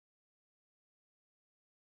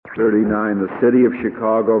39, the City of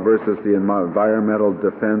Chicago versus the Environmental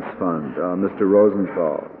Defense Fund. Mr.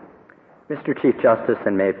 Rosenthal. Mr. Chief Justice,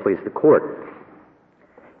 and may it please the Court,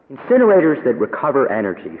 incinerators that recover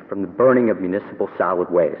energy from the burning of municipal solid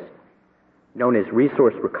waste, known as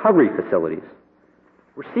resource recovery facilities,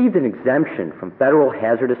 received an exemption from federal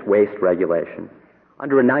hazardous waste regulation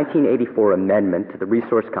under a 1984 amendment to the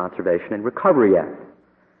Resource Conservation and Recovery Act.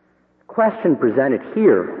 The question presented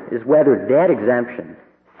here is whether that exemption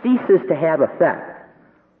ceases to have effect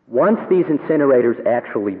once these incinerators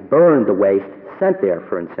actually burn the waste sent there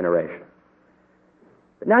for incineration.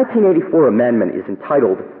 The 1984 amendment is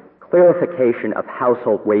entitled Clarification of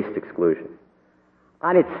Household Waste Exclusion.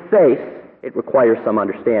 On its face, it requires some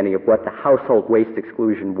understanding of what the household waste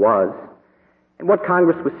exclusion was and what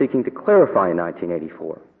Congress was seeking to clarify in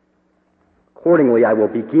 1984. Accordingly, I will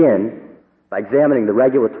begin by examining the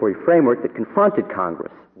regulatory framework that confronted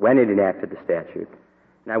Congress when it enacted the statute,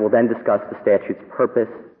 and I will then discuss the statute's purpose,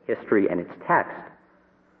 history, and its text.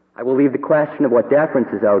 I will leave the question of what deference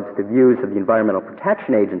is owed to the views of the Environmental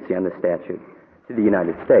Protection Agency on the statute to the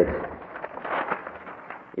United States.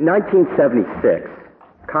 In 1976,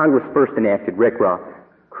 Congress first enacted RCRA,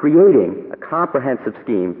 creating a comprehensive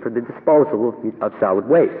scheme for the disposal of solid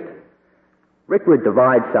waste. RCRA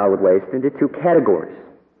divides solid waste into two categories,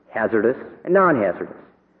 hazardous and non-hazardous.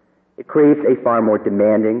 It creates a far more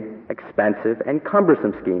demanding, expensive, and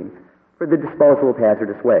cumbersome scheme for the disposal of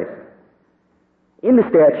hazardous waste. In the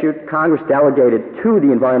statute, Congress delegated to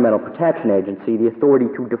the Environmental Protection Agency the authority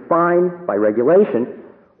to define, by regulation,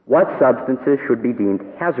 what substances should be deemed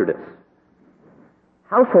hazardous.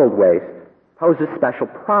 Household waste poses special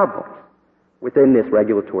problems within this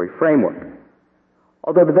regulatory framework.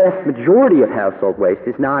 Although the vast majority of household waste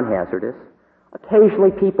is non-hazardous,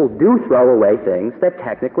 occasionally people do throw away things that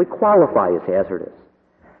technically qualify as hazardous.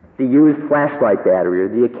 The used flashlight battery or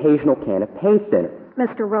the occasional can of paint thinner.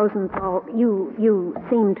 Mr. Rosenthal, you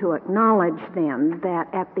seem to acknowledge then that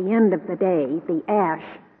at the end of the day, the ash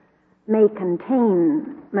may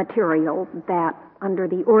contain material that, under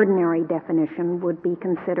the ordinary definition, would be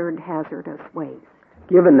considered hazardous waste.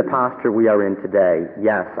 Given the posture we are in today,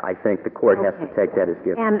 yes, I think the Court has to take that as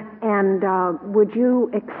given. And would you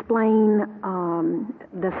explain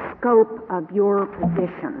the scope of your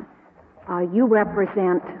position? You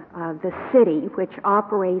represent the city, which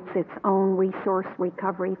operates its own resource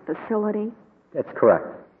recovery facility? That's correct.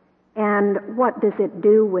 And what does it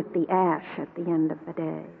do with the ash at the end of the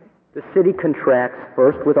day? The city contracts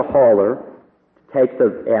first with a hauler to take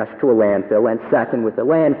the ash to a landfill, and second with a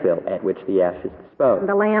landfill at which the ash is disposed.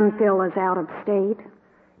 The landfill is out of state?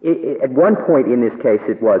 At one point in this case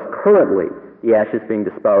it was. Currently, the ash is being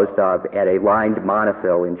disposed of at a lined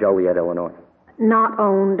monofill in Joliet, Illinois. Not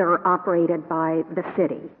owned or operated by the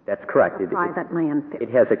city? That's correct. Private landfill. It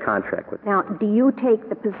has a contract with it. Now, do you take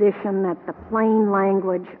the position that the plain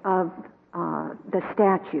language of the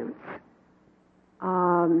statutes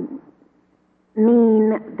mean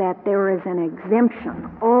that there is an exemption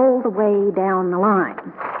all the way down the line,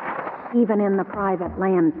 even in the private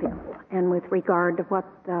landfill, and with regard to what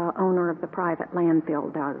the owner of the private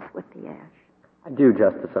landfill does with the ash? I do,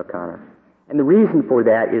 Justice O'Connor. And the reason for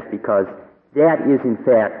that is because that is, in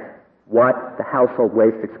fact, what the household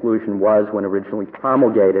waste exclusion was when originally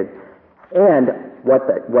promulgated, and what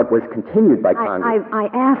was continued by Congress. I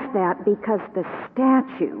ask that because the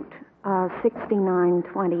statute,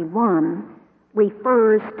 6921,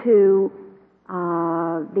 refers to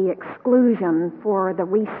the exclusion for the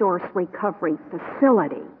resource recovery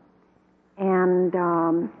facility and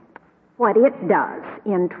what it does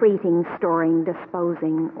in treating, storing,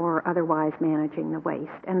 disposing, or otherwise managing the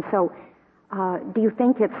waste. And so, do you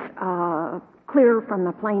think it's clear from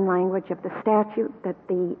the plain language of the statute that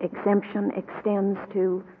the exemption extends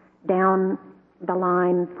to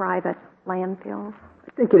down-the-line private landfills?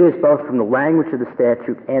 I think it is both from the language of the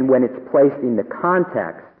statute and when it's placed in the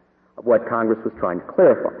context of what Congress was trying to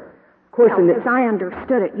clarify. Of course, as I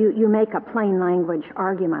understood it, you make a plain language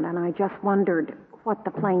argument, and I just wondered what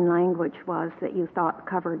the plain language was that you thought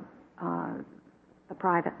covered the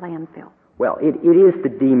private landfill. Well, it is the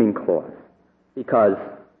deeming clause, because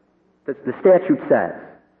the statute says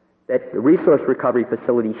that the resource recovery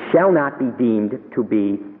facility shall not be deemed to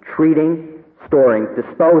be treating, storing,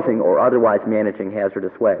 disposing, or otherwise managing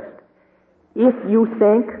hazardous waste. If you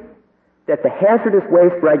think that the hazardous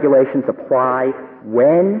waste regulations apply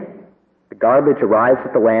when the garbage arrives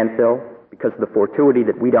at the landfill because of the fortuity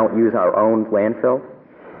that we don't use our own landfill,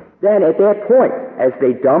 then at that point, as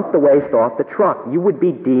they dump the waste off the truck, you would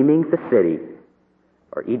be deeming the city,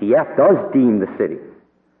 or EDF does deem the city,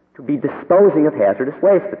 to be disposing of hazardous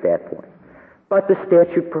waste at that point. But the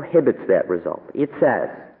statute prohibits that result. It says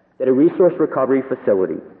that a resource recovery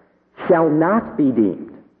facility shall not be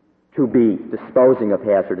deemed to be disposing of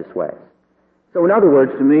hazardous waste. So in other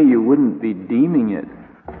words, to me, you wouldn't be deeming it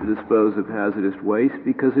to dispose of hazardous waste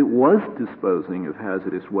because it was disposing of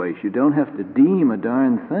hazardous waste. You don't have to deem a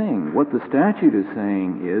darn thing. What the statute is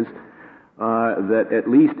saying is that at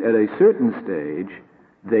least at a certain stage,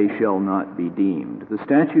 they shall not be deemed. The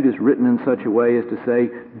statute is written in such a way as to say,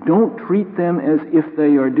 don't treat them as if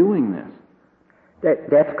they are doing this.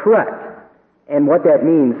 That's correct. And what that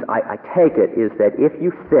means, I take it, is that if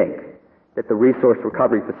you think that the resource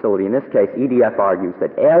recovery facility, in this case, EDF argues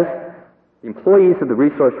that as the employees of the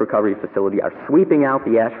resource recovery facility are sweeping out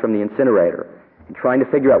the ash from the incinerator and trying to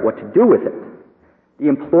figure out what to do with it, the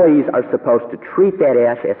employees are supposed to treat that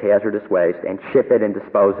ash as hazardous waste and ship it and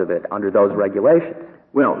dispose of it under those regulations.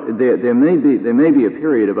 Well, there may be a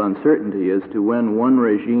period of uncertainty as to when one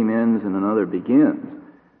regime ends and another begins,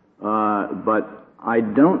 but I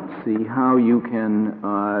don't see how you can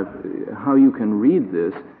read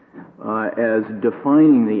this as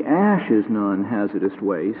defining the ash as non-hazardous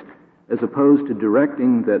waste, as opposed to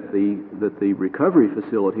directing that the recovery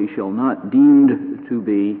facility shall not deemed to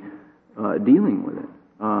be dealing with it.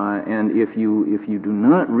 And if you do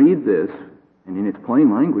not read this, and in its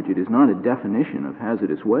plain language, it is not a definition of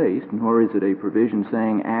hazardous waste, nor is it a provision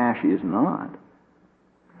saying ash is not,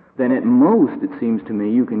 then at most, it seems to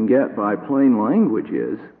me, you can get by plain language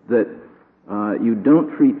is that you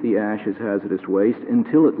don't treat the ash as hazardous waste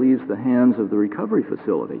until it leaves the hands of the recovery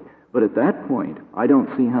facility. But at that point, I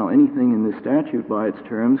don't see how anything in this statute by its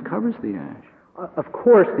terms covers the ash. Of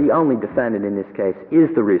course, the only defendant in this case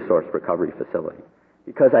is the resource recovery facility,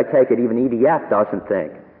 because I take it even EDF doesn't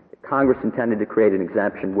think that Congress intended to create an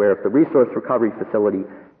exemption where if the resource recovery facility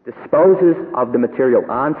disposes of the material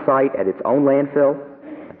on site at its own landfill,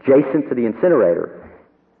 adjacent to the incinerator,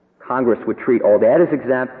 Congress would treat all that as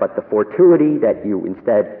exempt, but the fortuity that you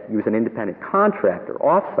instead use an independent contractor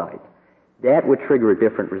off-site, that would trigger a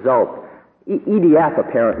different result. EDF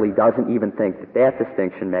apparently doesn't even think that that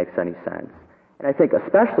distinction makes any sense. And I think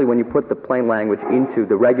especially when you put the plain language into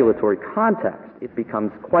the regulatory context, it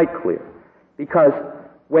becomes quite clear. Because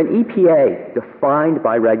when EPA defined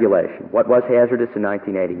by regulation what was hazardous in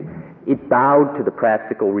 1980, it bowed to the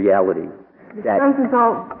practical reality that... Mr.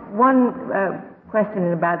 Rosenthal, one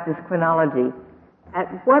question about this chronology.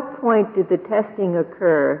 At what point did the testing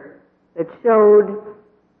occur that showed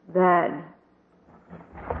that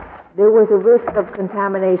there was a risk of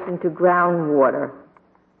contamination to groundwater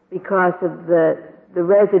because of the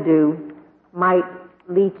residue might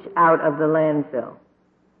leach out of the landfill?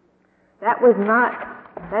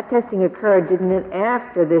 That testing occurred, didn't it,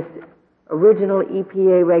 after this original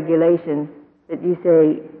EPA regulation that you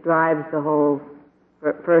say drives the whole,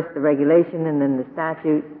 first the regulation and then the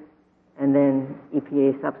statute and then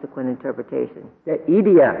EPA's subsequent interpretation? Yeah,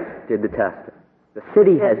 EDF did the testing. The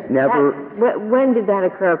city has never... When did that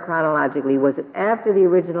occur chronologically? Was it after the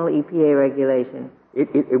original EPA regulation?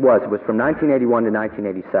 It was. It was from 1981 to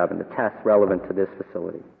 1987, the test relevant to this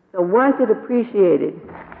facility. So was it appreciated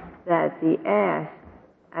that the ash,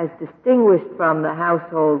 as distinguished from the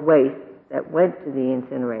household waste that went to the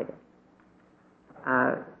incinerator,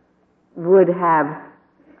 would have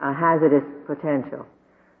a hazardous potential?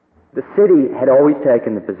 The city had always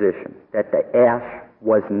taken the position that the ash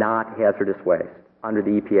was not hazardous waste under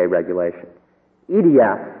the EPA regulation.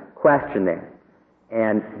 EDF questioned that,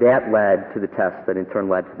 and that led to the test that in turn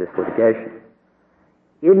led to this litigation.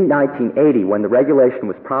 In 1980, when the regulation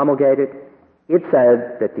was promulgated, it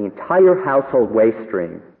said that the entire household waste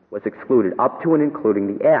stream was excluded, up to and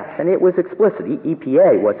including the ash. And it was explicit.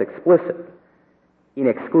 EPA was explicit in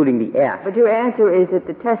excluding the ash. But your answer is that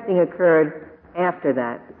the testing occurred after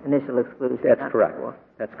that initial exclusion. That's correct.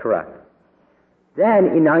 That's correct. Then,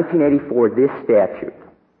 in 1984, this statute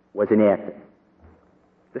was enacted.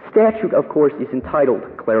 The statute, of course, is entitled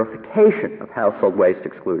Clarification of Household Waste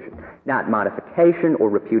Exclusion, not modification or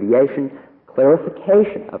repudiation,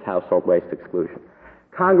 clarification of household waste exclusion.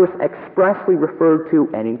 Congress expressly referred to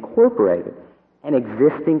and incorporated an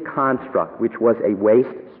existing construct, which was a waste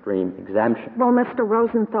stream exemption. Well, Mr.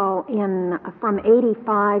 Rosenthal, from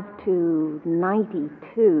 85 to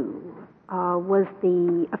 92, was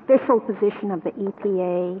the official position of the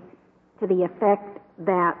EPA to the effect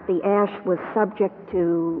that the ash was subject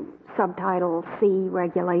to Subtitle C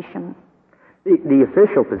regulation? The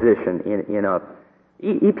official position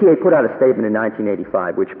EPA put out a statement in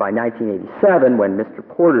 1985, which by 1987, when Mr.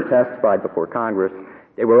 Porter testified before Congress,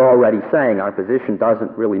 they were already saying our position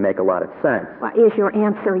doesn't really make a lot of sense. Well, is your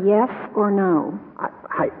answer yes or no?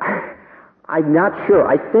 I'm not sure.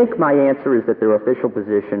 I think my answer is that their official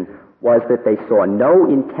position was that they saw no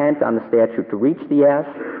intent on the statute to reach the ash,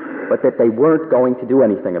 but that they weren't going to do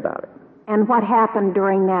anything about it. And what happened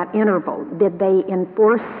during that interval? Did they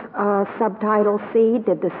enforce Subtitle C?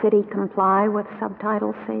 Did the city comply with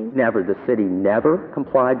Subtitle C? Never. The city never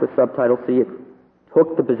complied with Subtitle C. It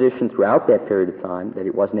took the position throughout that period of time that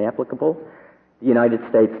it wasn't applicable. The United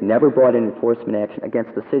States never brought an enforcement action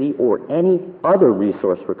against the city or any other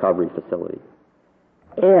resource recovery facility.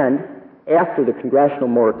 And after the congressional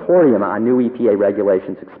moratorium on new EPA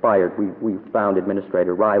regulations expired, we found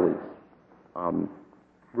Administrator Riley's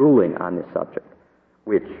ruling on this subject,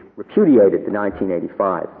 which repudiated the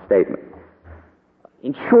 1985 statement.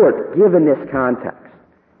 In short, given this context,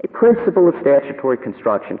 a principle of statutory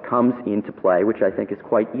construction comes into play, which I think is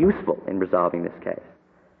quite useful in resolving this case.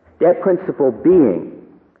 That principle being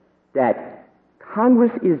that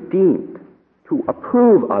Congress is deemed to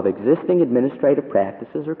approve of existing administrative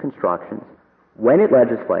practices or constructions when it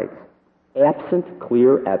legislates, absent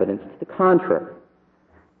clear evidence to the contrary.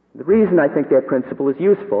 The reason I think that principle is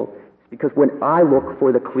useful is because when I look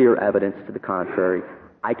for the clear evidence to the contrary,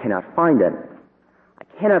 I cannot find any.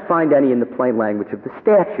 I cannot find any in the plain language of the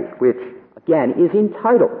statute, which, again, is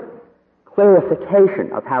entitled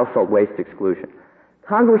Clarification of Household Waste Exclusion.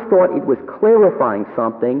 Congress thought it was clarifying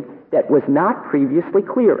something that was not previously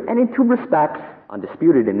clear, and in two respects,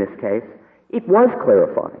 undisputed in this case, it was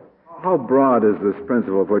clarifying. How broad is this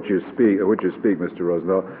principle of which you speak, Mr.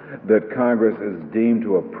 Rosenthal, that Congress is deemed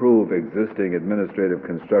to approve existing administrative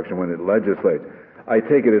construction when it legislates? I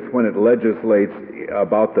take it it's when it legislates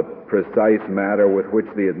about the precise matter with which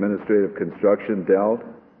the administrative construction dealt?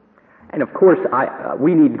 And of course,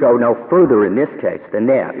 we need to go no further in this case than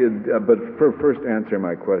that. But first answer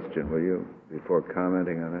my question, will you, before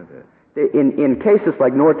commenting on it? In cases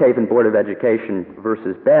like North Haven Board of Education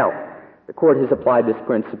versus Bell, the court has applied this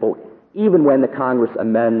principle even when the Congress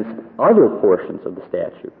amends other portions of the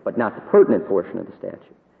statute, but not the pertinent portion of the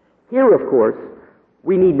statute. Here, of course,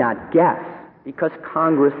 we need not guess, because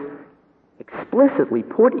Congress explicitly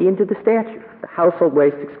put into the statute the household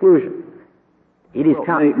waste exclusion. It is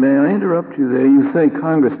may I interrupt you there? You say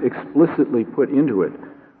Congress explicitly put into it.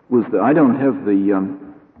 I don't have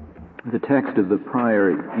the text of the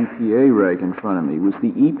prior EPA reg in front of me. Was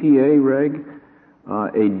the EPA reg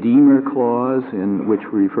a deemer clause in which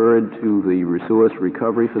referred to the resource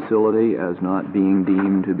recovery facility as not being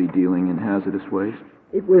deemed to be dealing in hazardous waste?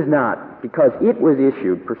 It was not, because it was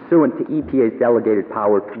issued pursuant to EPA's delegated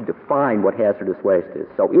power to define what hazardous waste is.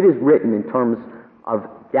 So it is written in terms of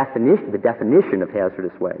the definition of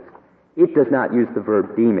hazardous waste. It does not use the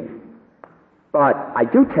verb deeming. But I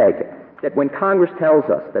do take it that when Congress tells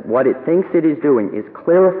us that what it thinks it is doing is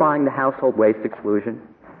clarifying the household waste exclusion,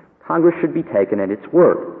 Congress should be taken at its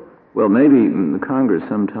word. Well, maybe the Congress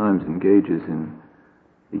sometimes engages in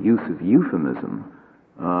the use of euphemism.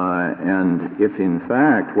 And if in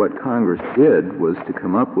fact what Congress did was to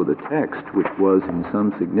come up with a text which was in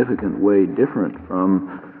some significant way different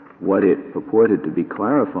from what it purported to be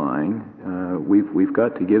clarifying, we've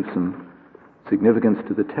got to give some significance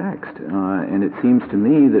to the text. And it seems to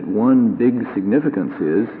me that one big significance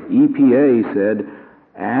is EPA said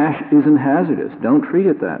ash isn't hazardous. Don't treat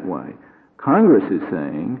it that way. Congress is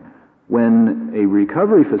saying when a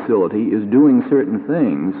recovery facility is doing certain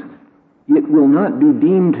things, it will not be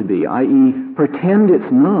deemed to be, i.e., pretend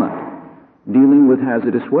it's not dealing with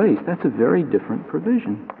hazardous waste. That's a very different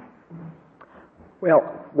provision. Well,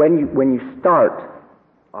 when you start,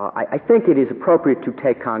 I think it is appropriate to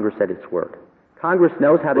take Congress at its word. Congress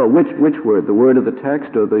knows how to... Well, which word? The word of the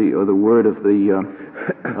text or the word of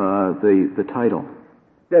the title?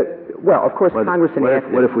 Well, of course, Congress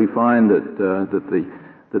enacted... What if we find that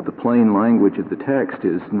the plain language of the text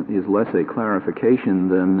is less a clarification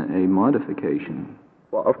than a modification?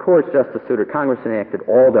 Well, of course, Justice Souter, Congress enacted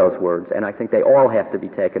all those words, and I think they all have to be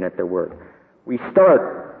taken at their word. We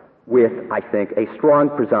start with, I think, a strong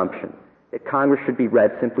presumption that Congress should be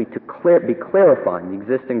read simply to be clarifying the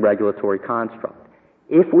existing regulatory construct.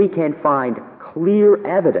 If we can find clear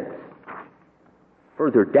evidence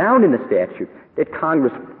further down in the statute that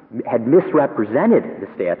Congress had misrepresented the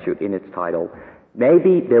statute in its title,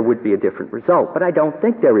 maybe there would be a different result. But I don't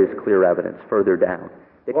think there is clear evidence further down.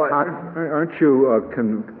 Aren't you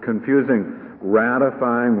confusing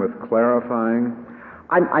ratifying with clarifying?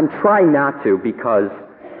 I'm trying not to, because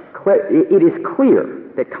it is clear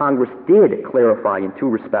that Congress did clarify in two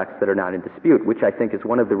respects that are not in dispute, which I think is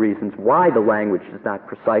one of the reasons why the language does not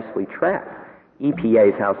precisely track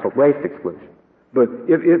EPA's household waste exclusion. But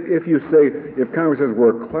if you say, if Congress says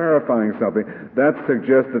we're clarifying something, that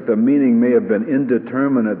suggests that the meaning may have been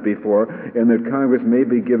indeterminate before and that Congress may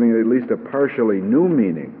be giving it at least a partially new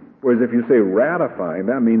meaning. Whereas if you say ratifying,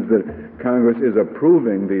 that means that Congress is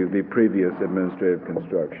approving the previous administrative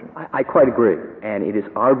construction. I quite agree, and it is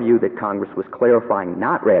our view that Congress was clarifying,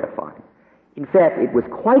 not ratifying. In fact, it was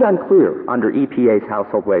quite unclear under EPA's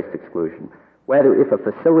household waste exclusion whether if a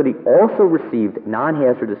facility also received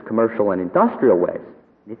non-hazardous commercial and industrial waste,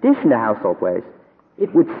 in addition to household waste,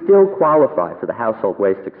 it would still qualify for the household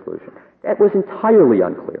waste exclusion. That was entirely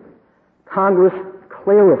unclear. Congress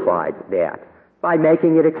clarified that by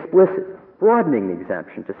making it explicit, broadening the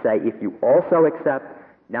exemption to say if you also accept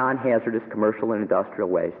non-hazardous commercial and industrial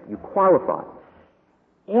waste, you qualify.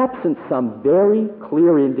 Absent some very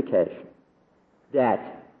clear indication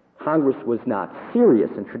that Congress was not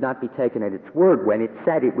serious and should not be taken at its word when it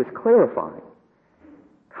said it was clarifying,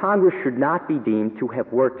 Congress should not be deemed to have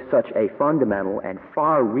worked such a fundamental and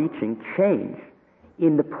far-reaching change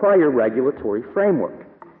in the prior regulatory framework.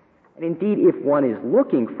 And indeed, if one is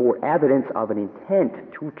looking for evidence of an intent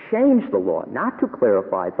to change the law, not to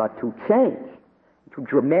clarify, but to change, to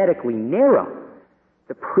dramatically narrow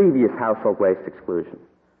the previous household waste exclusion,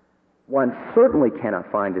 one certainly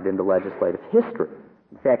cannot find it in the legislative history.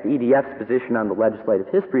 In fact, EDF's position on the legislative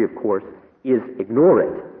history, of course, is ignore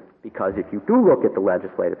it, because if you do look at the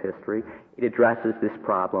legislative history, it addresses this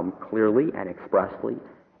problem clearly and expressly,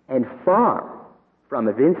 and far from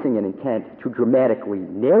evincing an intent to dramatically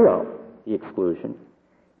narrow the exclusion,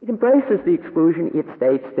 it embraces the exclusion. It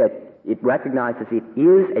states that it recognizes it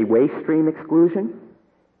is a waste stream exclusion,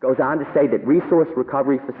 goes on to say that resource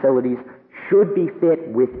recovery facilities should be fit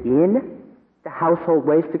within the household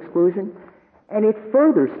waste exclusion, and it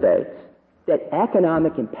further states that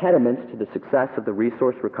economic impediments to the success of the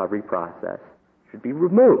resource recovery process should be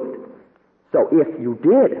removed. So if you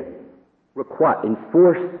did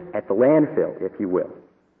enforce at the landfill, if you will,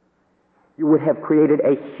 you would have created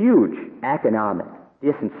a huge economic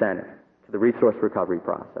disincentive to the resource recovery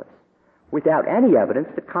process without any evidence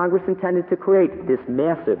that Congress intended to create this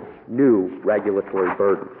massive new regulatory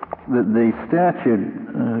burden. The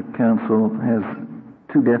statute, Counsel, has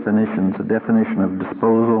two definitions, a definition of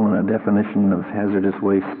disposal and a definition of hazardous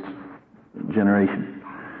waste generation.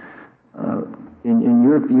 In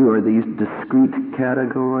your view, are these discrete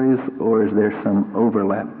categories, or is there some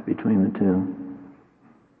overlap between the two?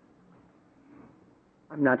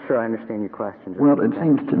 I'm not sure I understand your question. Well, it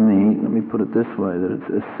seems to me, let me put it this way, that it's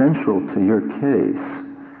essential to your case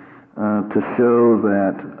to show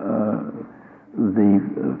that the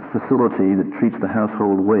facility that treats the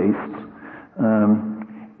household waste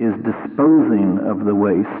is disposing of the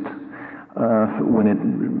waste when it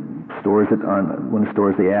stores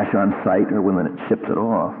the ash on site or when it ships it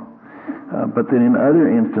off. But then in other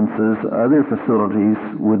instances, other facilities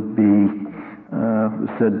would be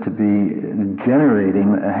said to be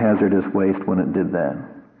generating a hazardous waste when it did that.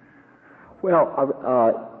 Well,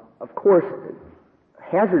 of course,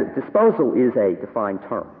 hazardous disposal is a defined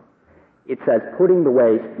term. It says putting the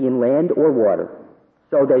waste in land or water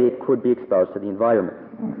so that it could be exposed to the environment.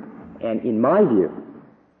 And in my view,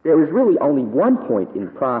 there is really only one point in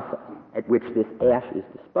the process at which this ash is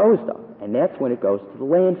disposed of, and that's when it goes to the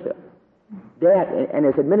landfill. That, and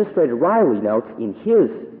as Administrator Riley notes in his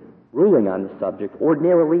ruling on the subject,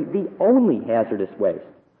 ordinarily the only hazardous waste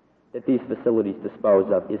that these facilities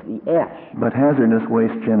dispose of is the ash. But hazardous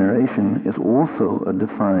waste generation is also a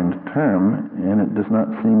defined term, and it does not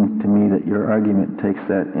seem to me that your argument takes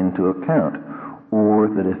that into account, or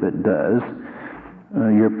that if it does,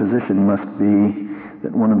 your position must be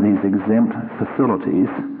that one of these exempt facilities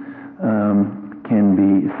can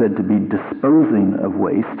be said to be disposing of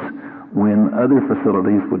waste when other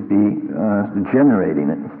facilities would be generating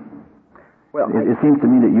it. Well, it seems to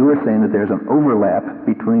me that you are saying that there's an overlap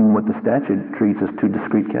between what the statute treats as two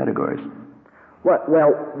discrete categories.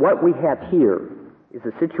 Well, what we have here is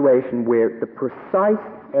a situation where the precise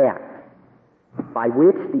act by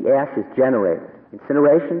which the ash is generated,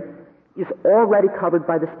 incineration, is already covered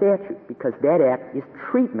by the statute because that act is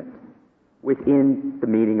treatment within the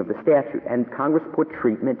meaning of the statute, and Congress put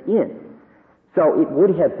treatment in. So it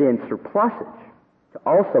would have been surplusage to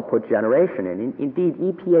also put generation in. Indeed,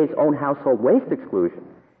 EPA's own household waste exclusion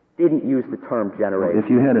didn't use the term generation. If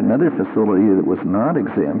you had another facility that was not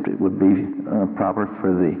exempt, it would be proper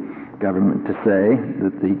for the government to say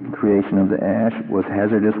that the creation of the ash was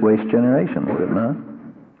hazardous waste generation, would it not?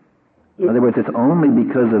 In other words, it's only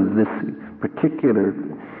because of this particular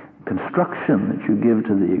construction that you give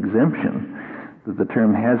to the exemption that the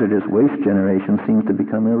term hazardous waste generation seems to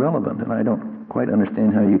become irrelevant, and I don't quite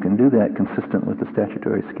understand how you can do that consistent with the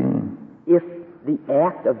statutory scheme. If the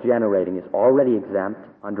act of generating is already exempt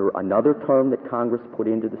under another term that Congress put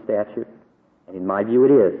into the statute, and in my view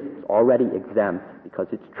it is, it's already exempt because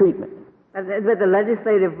it's treatment. But the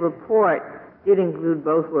legislative report did include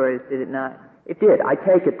both words, did it not? It did. I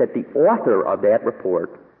take it that the author of that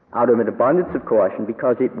report, out of an abundance of caution,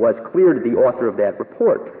 because it was clear to the author of that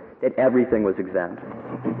report that everything was exempt,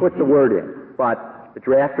 put the word in. But the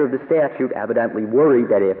drafter of the statute evidently worried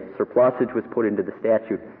that if surplusage was put into the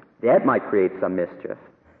statute, that might create some mischief,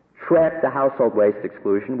 trapped the household waste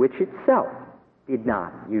exclusion, which itself did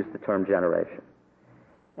not use the term generation.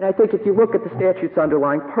 And I think if you look at the statute's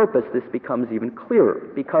underlying purpose, this becomes even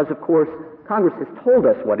clearer, because, of course, Congress has told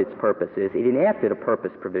us what its purpose is. It enacted a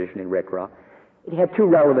purpose provision in RCRA. It had two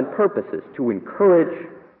relevant purposes: to encourage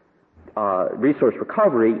resource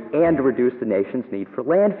recovery and to reduce the nation's need for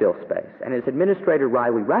landfill space. And as Administrator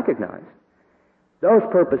Riley recognized, those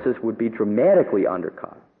purposes would be dramatically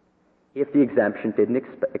undercut if the exemption didn't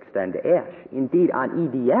extend to ash. Indeed, on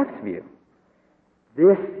EDF's view,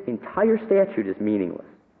 this entire statute is meaningless,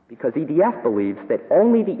 because EDF believes that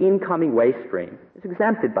only the incoming waste stream is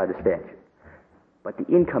exempted by the statute. But the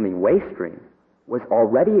incoming waste stream was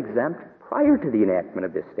already exempt prior to the enactment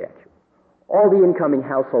of this statute. All the incoming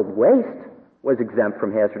household waste was exempt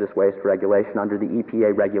from hazardous waste regulation under the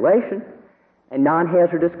EPA regulation, and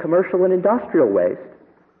non-hazardous commercial and industrial waste,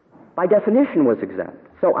 by definition, was exempt.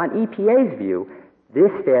 So on EPA's view,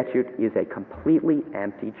 this statute is a completely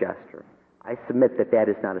empty gesture. I submit that that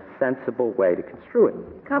is not a sensible way to construe it.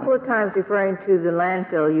 A couple of times referring to the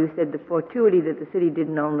landfill, you said the fortuity that the city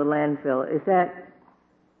didn't own the landfill. Is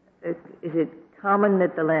it common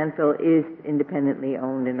that the landfill is independently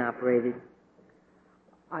owned and operated?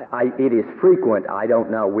 It is frequent. I don't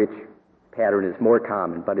know which pattern is more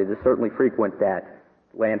common, but it is certainly frequent that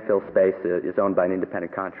landfill space is owned by an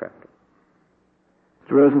independent contractor.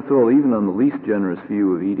 Mr. Rosenthal, even on the least generous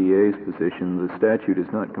view of EDA's position, the statute is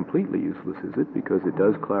not completely useless, is it? Because it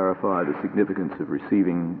does clarify the significance of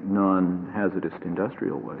receiving non-hazardous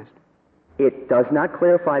industrial waste. It does not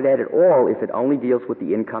clarify that at all if it only deals with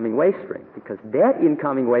the incoming waste stream, because that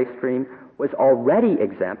incoming waste stream was already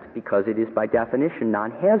exempt because it is by definition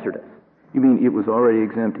non-hazardous. You mean it was already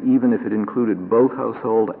exempt even if it included both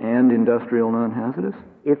household and industrial non-hazardous?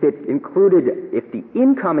 If the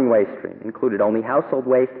incoming waste stream included only household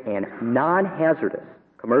waste and non-hazardous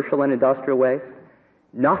commercial and industrial waste,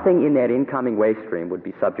 nothing in that incoming waste stream would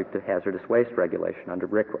be subject to hazardous waste regulation under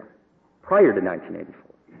RCRA prior to 1984.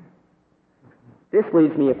 This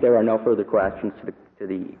leads me, if there are no further questions, to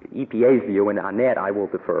the EPA's view, and on that I will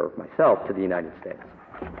defer myself to the United States.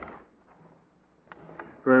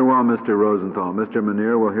 Very well, Mr. Rosenthal. Mr.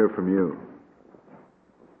 Menear, we'll hear from you.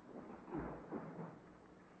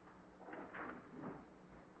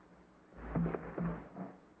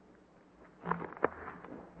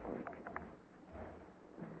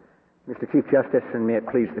 Mr. Chief Justice, and may it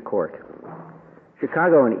please the Court.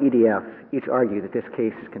 Chicago and EDF each argue that this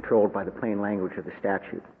case is controlled by the plain language of the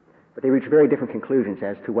statute, but they reach very different conclusions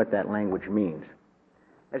as to what that language means.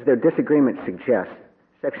 As their disagreement suggests,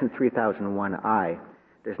 Section 3001I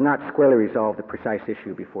does not squarely resolve the precise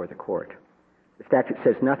issue before the Court. The statute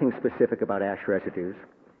says nothing specific about ash residues,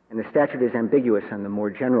 and the statute is ambiguous on the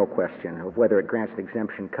more general question of whether it grants an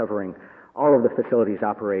exemption covering all of the facility's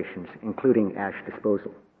operations, including ash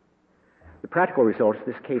disposal. The practical result is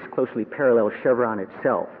this case closely parallels Chevron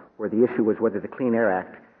itself, where the issue was whether the Clean Air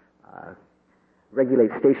Act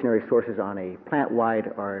regulates stationary sources on a plant-wide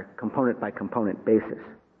or component-by-component basis.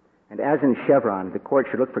 And as in Chevron, the Court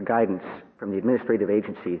should look for guidance from the administrative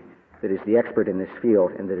agency that is the expert in this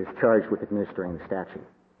field and that is charged with administering the statute.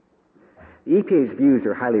 The EPA's views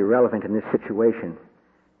are highly relevant in this situation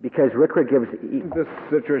because RCRA gives... This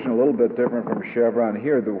situation a little bit different from Chevron.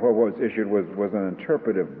 Here, what was issued was an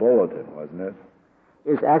interpretive bulletin, wasn't it?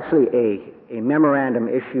 Is actually a memorandum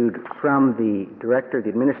issued from the director, the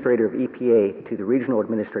administrator of EPA, to the regional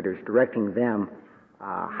administrators, directing them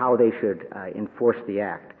how they should enforce the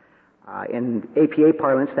act. In APA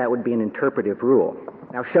parlance, that would be an interpretive rule.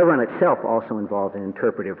 Now, Chevron itself also involved an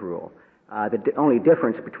interpretive rule. The only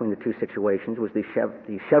difference between the two situations was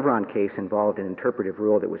the Chevron case involved an interpretive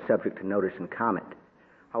rule that was subject to notice and comment.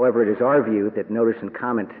 However, it is our view that notice and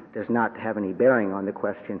comment does not have any bearing on the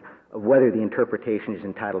question of whether the interpretation is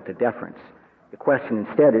entitled to deference. The question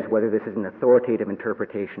instead is whether this is an authoritative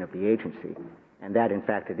interpretation of the agency, and that, in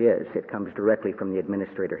fact, it is. It comes directly from the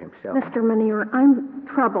administrator himself. Mr. Menear, I'm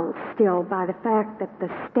troubled still by the fact that the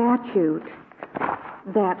statute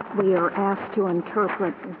that we are asked to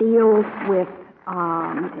interpret deals with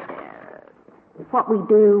what we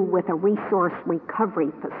do with a resource recovery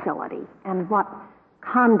facility and what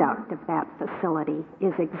conduct of that facility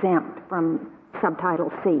is exempt from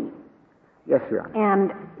Subtitle C. Yes, Your Honor.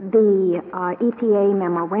 And the EPA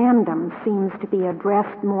memorandum seems to be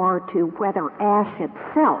addressed more to whether ash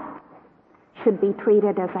itself should be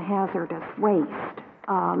treated as a hazardous waste,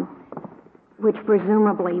 which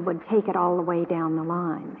presumably would take it all the way down the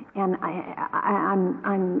line. And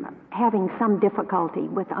I'm having some difficulty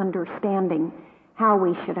with understanding how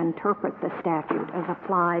we should interpret the statute as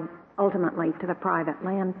applied ultimately to the private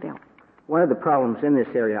landfill. One of the problems in this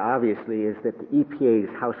area, obviously, is that the EPA's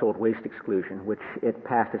household waste exclusion, which it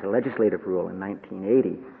passed as a legislative rule in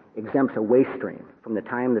 1980, exempts a waste stream from the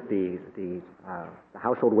time that the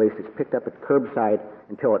household waste is picked up at curbside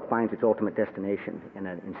until it finds its ultimate destination in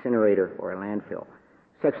an incinerator or a landfill.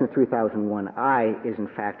 Section 3001I is, in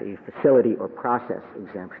fact, a facility or process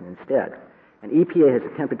exemption instead. And EPA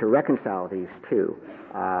has attempted to reconcile these two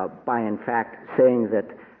by, in fact, saying that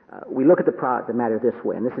we look at the matter this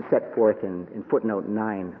way, and this is set forth in footnote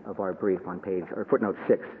 9 of our brief on footnote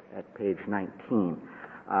 6 at page 19.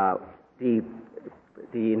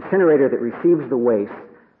 The incinerator that receives the waste,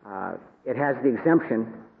 it has the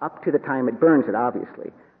exemption up to the time it burns it,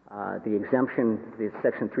 obviously. The exemption, the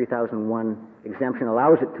Section 3001 exemption,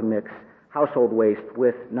 allows it to mix household waste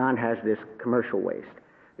with non-hazardous commercial waste.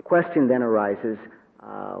 The question then arises,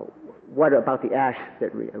 what about the ash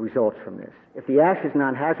that results from this? If the ash is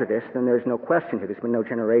non-hazardous, then there's no question that there's been no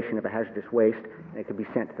generation of a hazardous waste, and it could be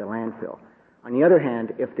sent to the landfill. On the other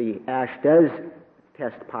hand, if the ash does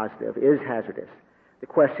test positive, is hazardous, the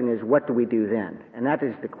question is, what do we do then? And that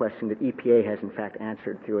is the question that EPA has, in fact,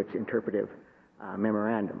 answered through its interpretive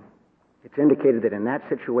memorandum. It's indicated that in that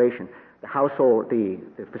situation, the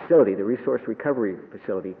facility, the resource recovery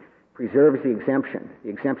facility, preserves the exemption. The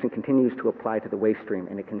exemption continues to apply to the waste stream,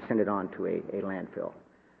 and it can send it on to a landfill.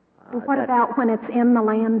 Well, what about when it's in the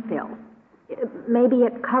landfill? Maybe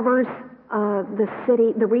it covers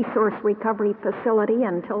the resource recovery facility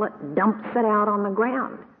until it dumps it out on the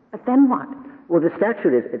ground. But then what? Well, the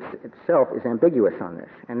statute itself is ambiguous on this,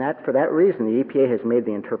 and for that reason, the EPA has made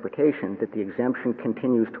the interpretation that the exemption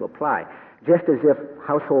continues to apply, just as if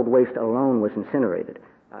household waste alone was incinerated.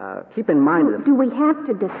 Keep in mind... Do we have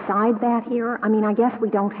to decide that here? I mean, I guess we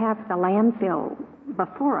don't have the landfill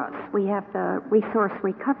before us. We have the resource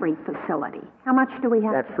recovery facility. How much do we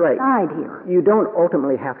have to decide here? You don't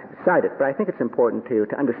ultimately have to decide it, but I think it's important to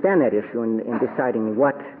understand that issue in deciding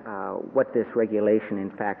what this regulation, in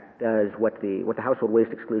fact, does, what the household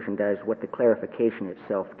waste exclusion does, what the clarification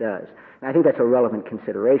itself does. And I think that's a relevant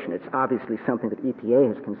consideration. It's obviously something that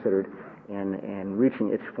EPA has considered in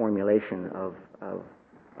reaching its formulation of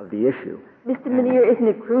the issue. Mr. Minear, isn't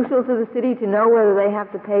it crucial to the city to know whether they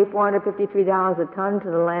have to pay $453 a ton to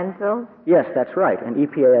the landfill? Yes, that's right. And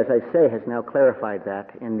EPA, as I say, has now clarified that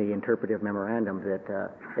in the interpretive memorandum that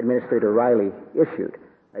Administrator Riley issued.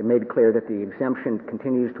 It made clear that the exemption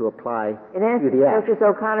continues to apply to the act. In answer to Justice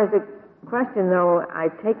O'Connor's question, though, I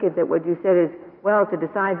take it that what you said is, well, to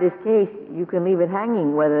decide this case, you can leave it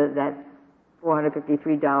hanging whether that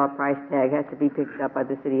 $453 price tag has to be picked up by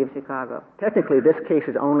the city of Chicago. Technically, this case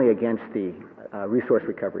is only against the resource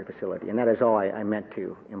recovery facility, and that is all I meant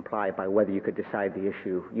to imply by whether you could decide the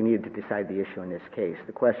issue. You needed to decide the issue in this case.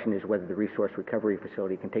 The question is whether the resource recovery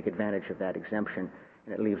facility can take advantage of that exemption,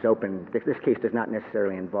 and it leaves open. This case does not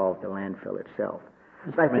necessarily involve the landfill itself.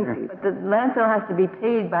 But the landfill has to be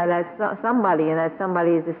paid by that somebody, and that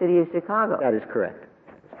somebody is the city of Chicago. That is correct.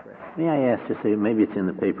 May I ask, just maybe it's in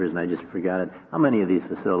the papers and I just forgot it, how many of these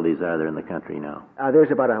facilities are there in the country now?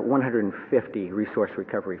 There's about 150 resource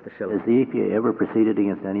recovery facilities. Has the EPA ever proceeded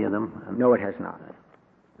against any of them? No, it has not.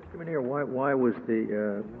 Mr. Minear, why was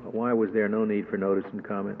there no need for notice and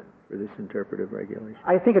comment for this interpretive regulation?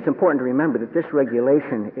 I think it's important to remember that this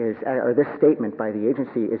regulation or this statement by the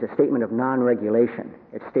agency is a statement of non-regulation.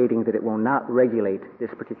 It's stating that it will not regulate this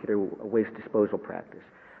particular waste disposal practice.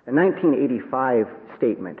 The 1985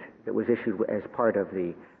 statement that was issued as part of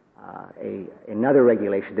another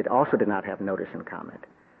regulation that also did not have notice and comment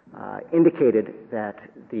indicated that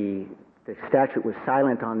the statute was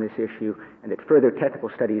silent on this issue and that further technical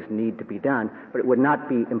studies need to be done, but it would not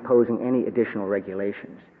be imposing any additional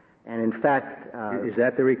regulations. And in fact... is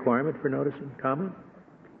that the requirement for notice and comment?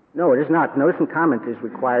 No, it is not. Notice and comment is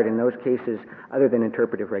required in those cases other than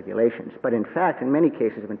interpretive regulations. But in fact, in many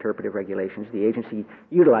cases of interpretive regulations, the agency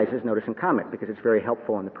utilizes notice and comment because it's very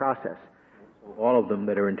helpful in the process. All of them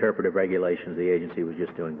that are interpretive regulations, the agency was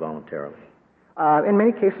just doing voluntarily? In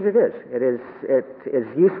many cases, it is. It is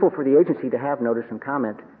useful for the agency to have notice and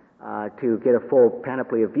comment to get a full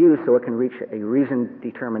panoply of views so it can reach a reasoned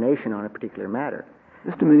determination on a particular matter.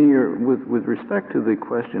 Mr. Minear, with respect to the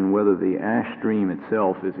question whether the ash stream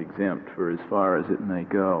itself is exempt for as far as it may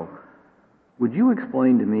go, would you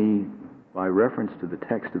explain to me, by reference to the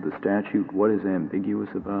text of the statute, what is ambiguous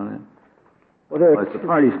about it? Well, the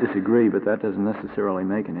parties disagree, but that doesn't necessarily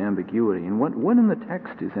make an ambiguity. And what in the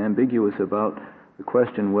text is ambiguous about the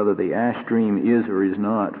question whether the ash stream is or is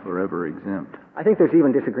not forever exempt? I think there's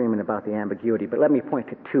even disagreement about the ambiguity, but let me point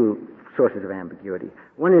to two sources of ambiguity.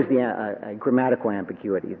 One is the grammatical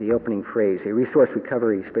ambiguity, the opening phrase, a resource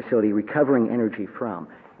recovery facility recovering energy from.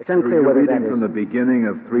 It's unclear whether that is... from the beginning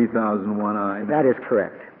of 3001I? That is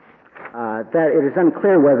correct. That it is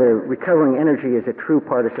unclear whether recovering energy is a true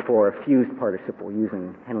participle or a fused participle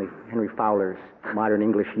using Henry Fowler's modern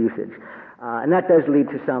English usage. And that does lead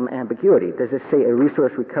to some ambiguity. Does this say a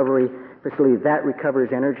resource recovery facility that recovers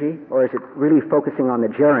energy, or is it really focusing on the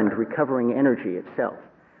gerund recovering energy itself?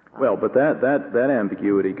 Well, but that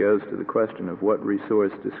ambiguity goes to the question of what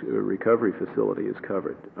resource recovery facility is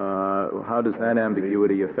covered. How does that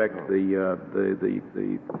ambiguity affect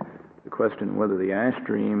the question whether the ash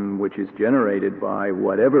stream, which is generated by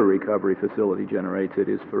whatever recovery facility generates it,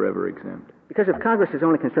 is forever exempt? Because if Congress is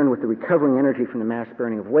only concerned with the recovering energy from the mass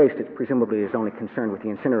burning of waste, it presumably is only concerned with the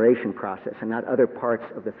incineration process and not other parts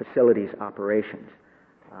of the facility's operations.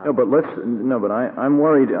 I'm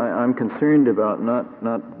worried. I'm concerned about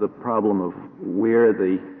not the problem of where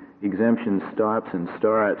the exemption stops and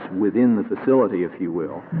starts within the facility, if you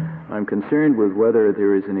will. I'm concerned with whether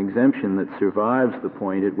there is an exemption that survives the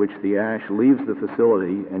point at which the ash leaves the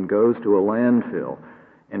facility and goes to a landfill.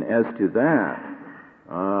 And as to that,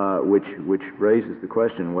 which raises the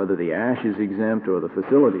question whether the ash is exempt or the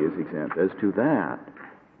facility is exempt, as to that,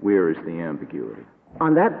 where is the ambiguity?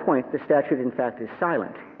 On that point, the statute, in fact, is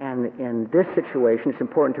silent. And in this situation, it's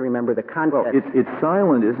important to remember the context. Well, it's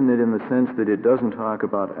silent, isn't it, in the sense that it doesn't talk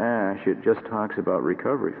about ash, it just talks about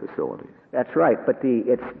recovery facilities. That's right, but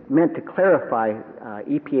it's meant to clarify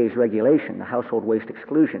EPA's regulation, the household waste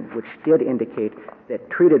exclusion, which did indicate that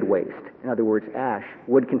treated waste, in other words, ash,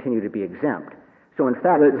 would continue to be exempt. So, in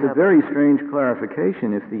fact... Well, it's a very strange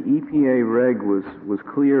clarification. If the EPA reg was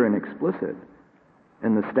clear and explicit,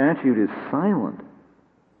 and the statute is silent,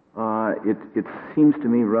 it seems to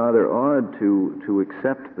me rather odd to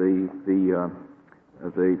accept the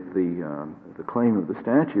claim of the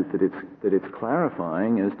statute that it's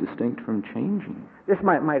clarifying as distinct from changing. This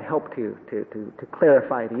might help to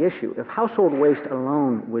clarify the issue. If household waste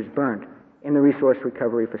alone was burnt in the resource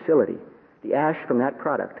recovery facility, the ash from that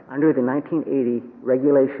product under the 1980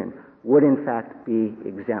 regulation would in fact be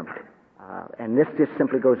exempt. And this just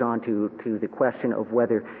simply goes on to the question of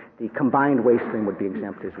whether the combined waste stream would be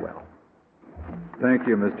exempt as well. Thank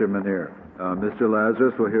you, Mr. Minear. Mr.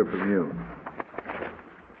 Lazarus, we'll hear from you.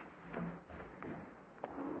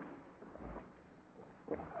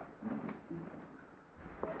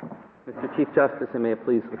 Mr. Chief Justice, and may it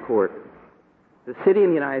please the Court, the city and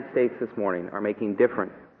the United States this morning are making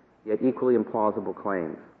different, yet equally implausible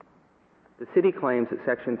claims. The city claims that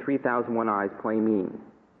Section 3001I's plain meaning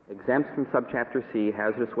exempts from Subchapter C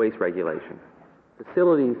hazardous waste regulations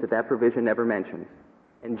facilities that provision never mentions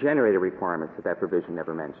and generator requirements that provision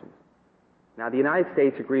never mentions. Now, the United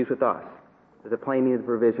States agrees with us that the plain meaning of the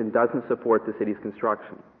provision doesn't support the city's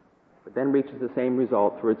construction, but then reaches the same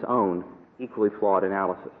result through its own equally flawed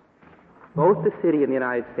analysis. Both the city and the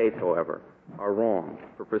United States, however, are wrong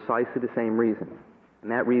for precisely the same reason,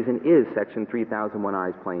 and that reason is Section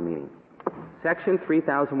 3001I's plain meaning. Section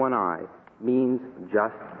 3001I means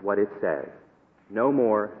just what it says, no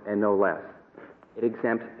more and no less. It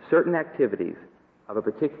exempts certain activities of a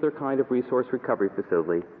particular kind of resource recovery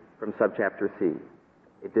facility from Subchapter C.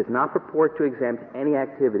 It does not purport to exempt any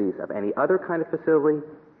activities of any other kind of facility,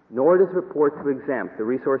 nor does it purport to exempt the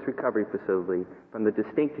resource recovery facility from the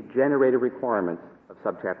distinct generator requirements of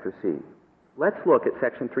Subchapter C. Let's look at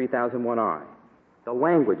Section 3001I, the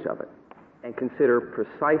language of it, and consider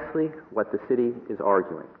precisely what the city is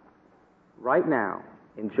arguing. Right now,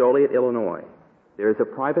 in Joliet, Illinois, there is a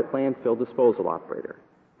private landfill disposal operator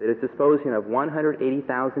that is disposing of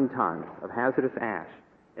 180,000 tons of hazardous ash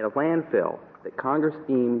in a landfill that Congress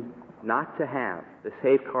deemed not to have the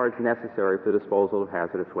safeguards necessary for the disposal of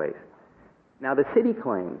hazardous waste. Now, the city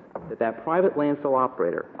claims that private landfill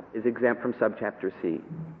operator is exempt from Subchapter C.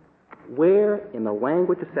 Where in the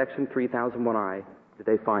language of Section 3001I did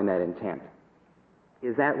they find that intent?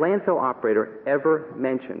 Is that landfill operator ever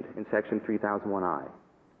mentioned in Section 3001I?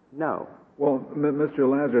 No. Well, Mr.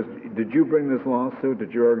 Lazarus, did you bring this lawsuit?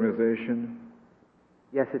 Did your organization?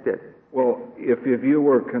 Yes, it did. Well, if you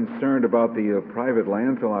were concerned about the private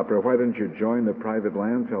landfill operator, why didn't you join the private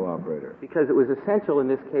landfill operator? Because it was essential in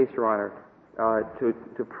this case, Your Honor,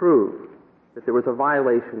 to prove that there was a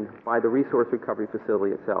violation by the resource recovery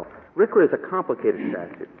facility itself. RCRA is a complicated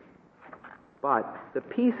statute, but the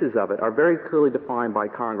pieces of it are very clearly defined by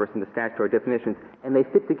Congress in the statutory definitions, and they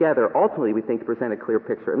fit together, ultimately, we think, to present a clear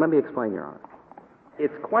picture. And let me explain, Your Honor.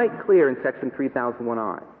 It's quite clear in Section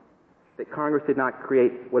 3001I that Congress did not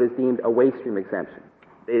create what is deemed a waste stream exemption.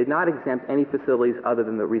 They did not exempt any facilities other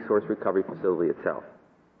than the resource recovery facility itself.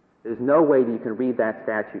 There's no way that you can read that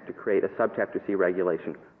statute to create a Subchapter C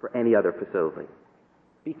regulation for any other facility.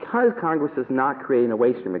 Because Congress is not creating a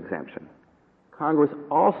waste stream exemption, Congress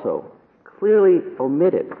also clearly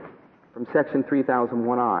omitted from Section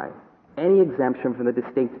 3001I any exemption from the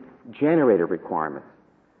distinct generator requirements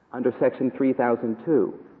under Section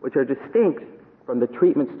 3002, which are distinct from the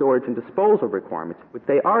treatment, storage, and disposal requirements, which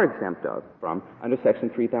they are exempt from under Section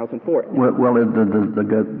 3004. Well,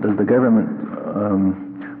 does the government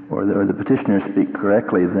or the petitioner speak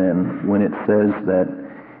correctly then when it says that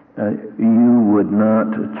you would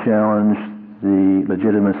not challenge the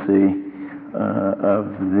legitimacy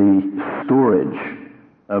of the storage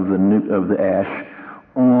of the ash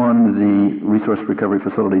on the resource recovery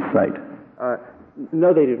facility site?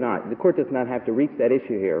 No, they do not. The court does not have to reach that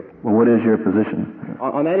issue here. Well, what is your position?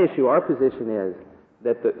 On that issue, our position is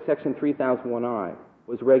that the Section 3001I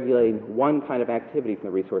was regulating one kind of activity from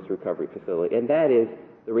the resource recovery facility, and that is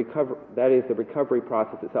the recovery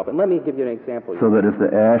process itself. And let me give you an example. So that if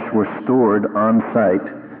the ash were stored on site,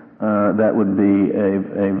 that would be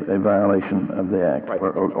a violation of the Act, right,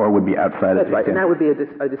 or would be outside of the That's right, and that would be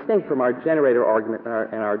a distinct from our generator argument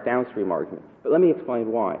and our downstream argument. But let me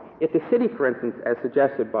explain why. If the city, for instance, as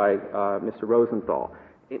suggested by Mr. Rosenthal,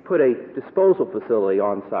 put a disposal facility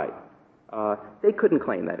on site, they couldn't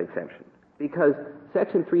claim that exemption because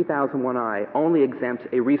Section 3001I only exempts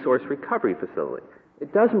a resource recovery facility.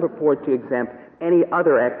 It doesn't purport to exempt any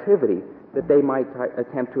other activity that they might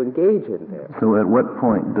attempt to engage in there. So at what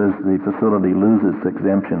point does the facility lose its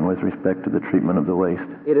exemption with respect to the treatment of the waste?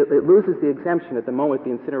 It loses the exemption at the moment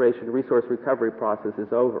the incineration and resource recovery process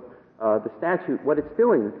is over. The statute, what it's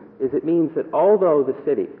doing is it means that although the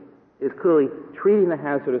city is clearly treating the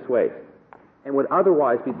hazardous waste and would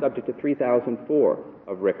otherwise be subject to 3004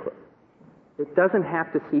 of RCRA, it doesn't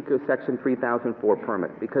have to seek a Section 3004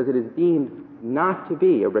 permit because it is deemed not to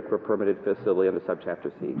be a RCRA permitted facility under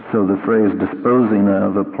Subchapter C. So the phrase disposing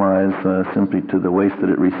of applies simply to the waste that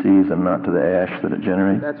it receives and not to the ash that it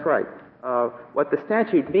generates? That's right. What the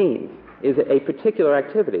statute means is that a particular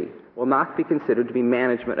activity will not be considered to be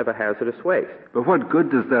management of a hazardous waste. But what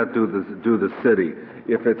good does that do the city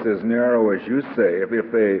if it's as narrow as you say? If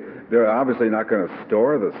they're obviously not going to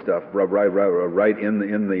store the stuff right in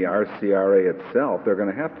the RCRA itself, they're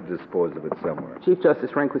going to have to dispose of it somewhere. Chief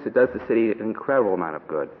Justice Rehnquist, it does the city an incredible amount of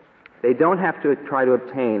good. They don't have to try to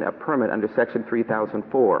obtain a permit under Section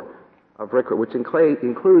 3004 of RCRA, which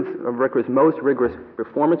includes RCRA's most rigorous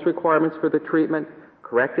performance requirements for the treatment,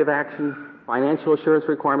 corrective action, financial assurance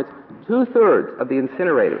requirements. Two-thirds of the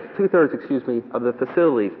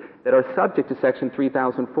facilities that are subject to Section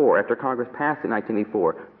 3004 after Congress passed in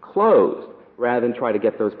 1984 closed rather than try to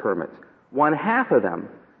get those permits. One half of them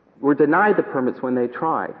were denied the permits when they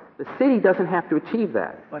tried. The city doesn't have to achieve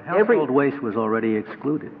that. But household waste was already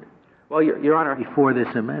excluded. Well, Your Honor. Before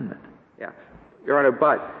this amendment. Yeah. Your Honor,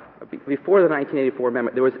 but before the 1984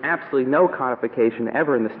 amendment, there was absolutely no codification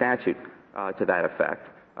ever in the statute to that effect.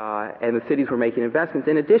 And the cities were making investments.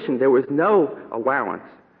 In addition, there was no allowance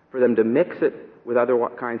for them to mix it with other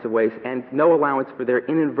kinds of waste and no allowance for their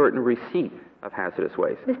inadvertent receipt of hazardous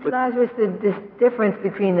waste. Mr. Lazarus, the difference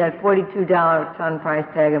between that $42 ton price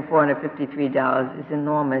tag and $453 is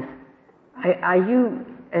enormous. Are you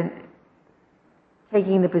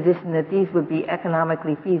taking the position that these would be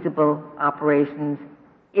economically feasible operations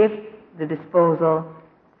if the disposal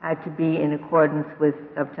had to be in accordance with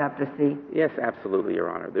Subchapter C? Yes, absolutely, Your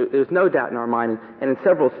Honor. There's no doubt in our mind, and in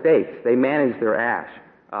several states, they manage their ash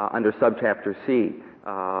under Subchapter C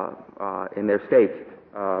in their states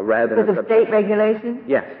rather than... Because of state regulation?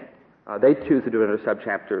 Yes. They choose to do it under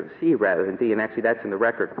Subchapter C rather than D, and actually that's in the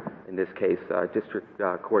record in this case, District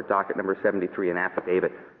Court Docket Number 73, an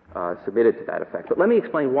affidavit submitted to that effect. But let me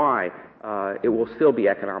explain why it will still be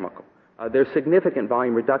economical. There's significant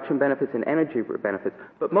volume reduction benefits and energy benefits,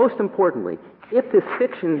 but most importantly, if this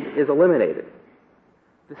fiction is eliminated,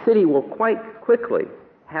 the city will quite quickly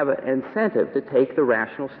have an incentive to take the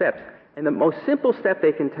rational steps. And the most simple step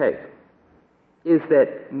they can take is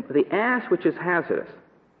that the ash which is hazardous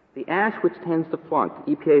The ash which tends to flunk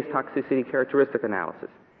EPA's toxicity characteristic analysis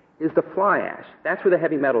is the fly ash. That's where the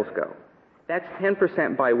heavy metals go. That's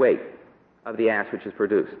 10% by weight of the ash which is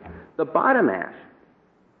produced. The bottom ash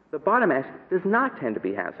does not tend to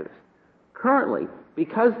be hazardous. Currently,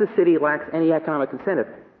 because the city lacks any economic incentive,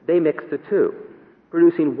 they mix the two,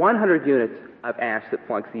 producing 100 units of ash that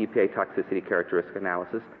flunks the EPA toxicity characteristic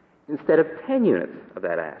analysis instead of 10 units of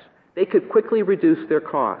that ash. They could quickly reduce their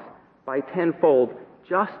costs by tenfold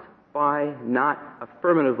just by not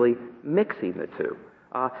affirmatively mixing the two.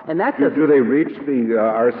 And that's do they reach the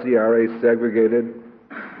RCRA segregated?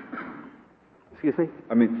 Excuse me?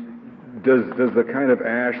 I mean, does the kind of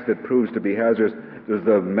ash that proves to be hazardous, does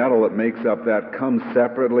the metal that makes up that come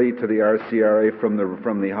separately to the RCRA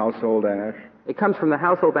from the household ash? It comes from the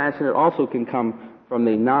household ash, and it also can come from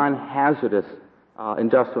the non-hazardous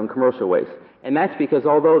industrial and commercial waste. And that's because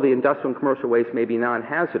although the industrial and commercial waste may be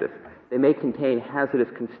non-hazardous, they may contain hazardous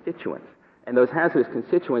constituents. And those hazardous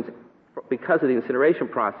constituents, because of the incineration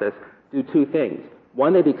process, do two things.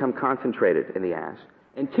 One, they become concentrated in the ash.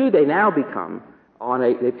 And two, they now become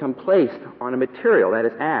placed on a material, that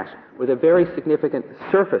is ash, with a very significant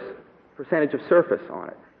percentage of surface on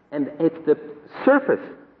it. And it's the surface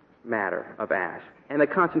matter of ash and the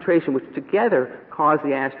concentration which together cause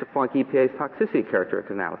the ash to flunk EPA's toxicity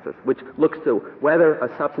characteristic analysis, which looks to whether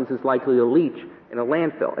a substance is likely to leach in a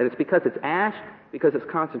landfill. And it's because it's ash, because it's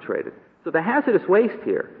concentrated. So the hazardous waste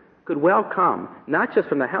here could well come not just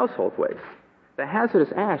from the household waste. The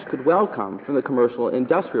hazardous ash could well come from the commercial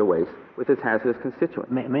industrial waste with its hazardous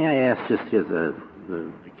constituents. May I ask, just here,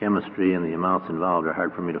 the chemistry and the amounts involved are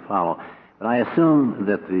hard for me to follow, but I assume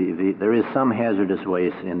that there is some hazardous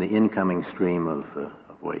waste in the incoming stream of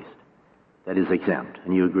waste that is exempt,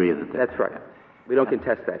 and you agree with that? That's right. We don't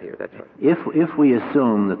contest that here. That's right. If we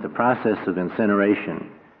assume that the process of incineration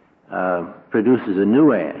produces a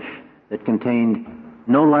new ash that contained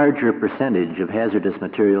no larger percentage of hazardous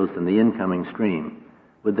materials than the incoming stream,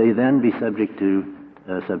 would they then be subject to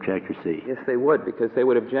Subchapter C? Yes, they would, because they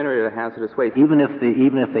would have generated a hazardous waste. Even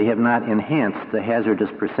if they have not enhanced the hazardous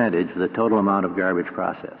percentage of the total amount of garbage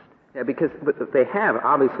processed? Yeah, but they have,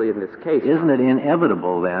 obviously, in this case. Isn't it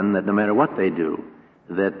inevitable, then, that no matter what they do,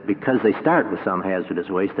 that because they start with some hazardous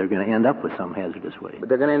waste, they're going to end up with some hazardous waste? But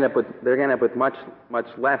they're going to end up with much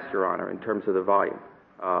less, Your Honor, in terms of the volume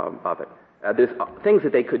of it. There's things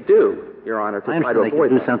that they could do, Your Honor, to try to avoid they could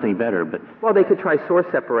do that. something better, but... Well, they could try source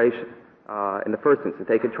separation in the first instance.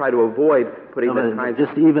 They could try to avoid putting the kinds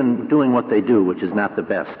just even doing what they do, which is not the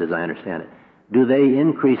best, as I understand it, do they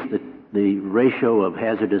increase the ratio of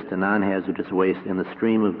hazardous to non-hazardous waste in the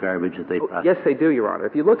stream of garbage that they process? Yes, they do, Your Honor.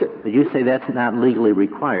 If you look at... But you say that's not legally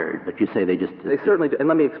required, but you say they just... They certainly do. And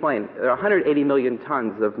let me explain. There are 180 million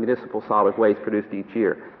tons of municipal solid waste produced each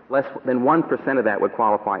year. Less than 1% of that would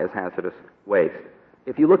qualify as hazardous waste.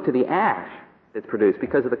 If you look to the ash that's produced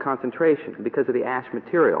because of the concentration, because of the ash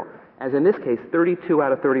material, as in this case, 32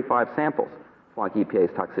 out of 35 samples flunk EPA's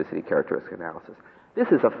toxicity characteristic analysis. This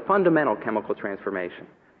is a fundamental chemical transformation,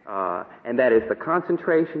 and that is the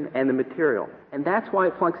concentration and the material. And that's why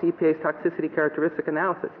it flunks EPA's toxicity characteristic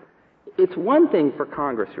analysis. It's one thing for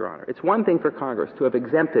Congress, Your Honor, it's one thing for Congress to have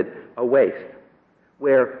exempted a waste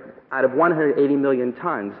where out of 180 million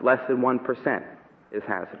tons, less than 1% is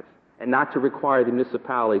hazardous, and not to require the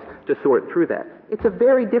municipalities to sort through that. It's a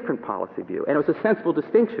very different policy view, and it was a sensible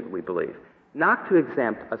distinction, we believe, not to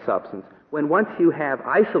exempt a substance when once you have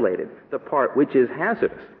isolated the part which is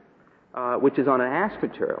hazardous, which is on an ash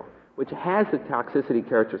material, which has the toxicity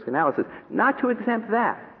characteristic analysis, not to exempt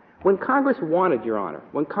that. When Congress wanted, Your Honor,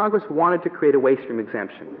 when Congress wanted to create a waste stream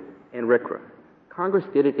exemption in RCRA, Congress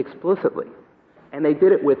did it explicitly, and they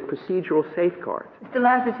did it with procedural safeguards. Mr.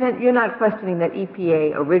 Lasserson, you're not questioning that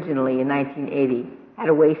EPA originally in 1980 had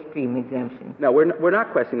a waste stream exemption? No, we're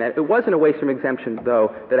not questioning that. It wasn't a waste stream exemption,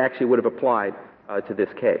 though, that actually would have applied to this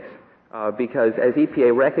case, because as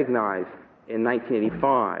EPA recognized in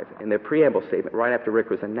 1985 in their preamble statement, right after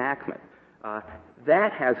RCRA's enactment,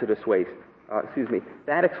 that hazardous waste,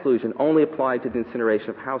 that exclusion only applied to the incineration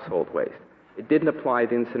of household waste. It didn't apply to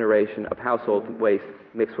the incineration of household waste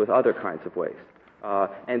mixed with other kinds of waste.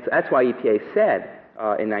 And so that's why EPA said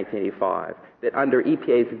in 1985 that under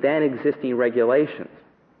EPA's then existing regulations,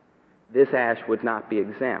 this ash would not be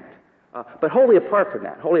exempt. But wholly apart from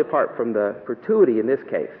that, wholly apart from the fortuity in this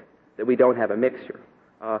case that we don't have a mixture,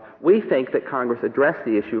 we think that Congress addressed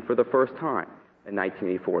the issue for the first time in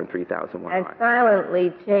 1984 and 3001. And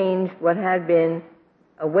silently changed what had been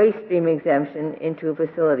a waste stream exemption into a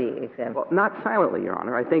facility exemption. Well, not silently, Your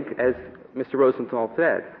Honor. I think, as Mr. Rosenthal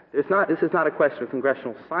said, this is not a question of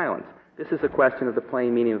congressional silence. This is a question of the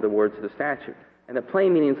plain meaning of the words of the statute. And the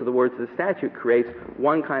plain meanings of the words of the statute creates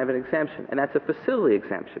one kind of an exemption, and that's a facility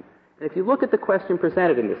exemption. And if you look at the question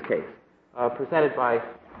presented in this case, presented by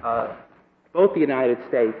both the United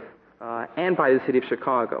States and by the City of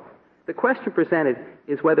Chicago, the question presented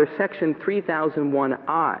is whether Section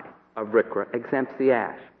 3001I of RCRA exempts the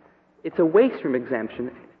ash. It's a waste stream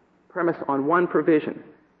exemption premised on one provision.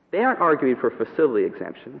 They aren't arguing for a facility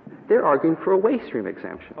exemption. They're arguing for a waste stream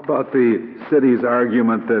exemption. How about the city's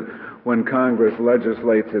argument that when Congress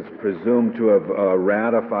legislates, it's presumed to have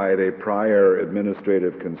ratified a prior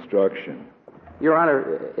administrative construction? Your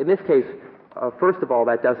Honor, in this case, first of all,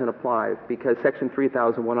 that doesn't apply because Section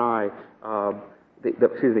 3001I,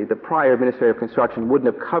 the prior administrative construction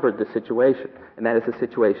wouldn't have covered the situation, and that is the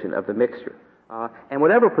situation of the mixture. And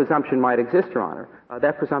whatever presumption might exist, Your Honor,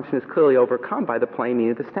 that presumption is clearly overcome by the plain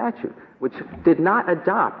meaning of the statute, which did not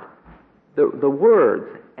adopt the words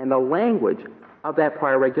and the language of that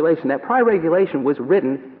prior regulation. That prior regulation was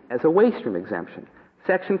written as a waste stream exemption.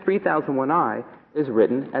 Section 3001I is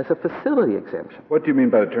written as a facility exemption. What do you mean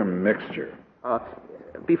by the term mixture?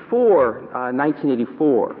 Before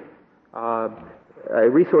 1984, a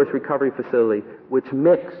resource recovery facility which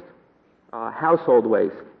mixed household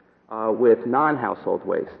waste with non-household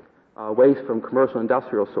waste, waste from commercial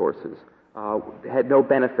industrial sources, had no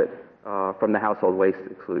benefit from the household waste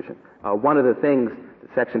exclusion. One of the things that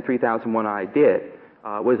Section 3001I did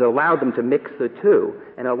was allow them to mix the two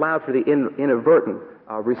and allowed for the inadvertent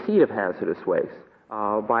receipt of hazardous waste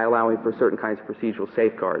by allowing for certain kinds of procedural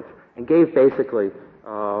safeguards, and gave basically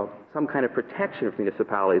some kind of protection of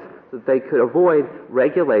municipalities so that they could avoid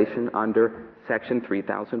regulation under Section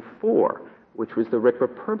 3004, which was the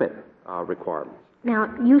RCRA permit requirements.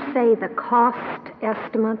 Now, you say the cost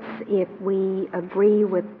estimates, if we agree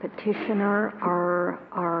with petitioner,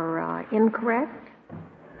 are incorrect?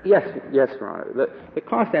 Yes, Your Honor. The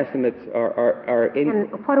cost estimates are And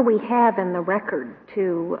what do we have in the record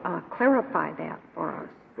to clarify that for us?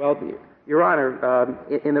 Well, Your Honor,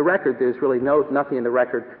 in the record, there's really nothing in the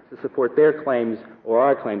record to support their claims or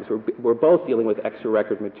our claims. We're both dealing with extra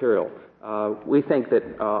record material. We think that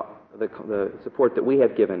the support that we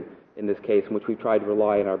have given in this case, in which we tried to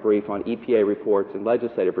rely in our brief on EPA reports and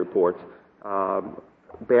legislative reports,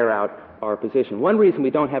 bear out our position. One reason we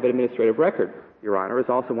don't have an administrative record, Your Honor, is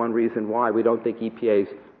also one reason why we don't think EPA's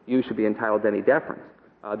view should be entitled to any deference.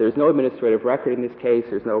 There's no administrative record in this case.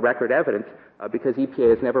 There's no record evidence because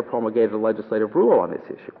EPA has never promulgated a legislative rule on this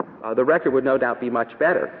issue. The record would no doubt be much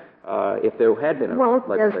better if there had been a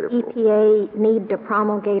legislative rule. Does EPA need to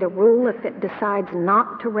promulgate a rule if it decides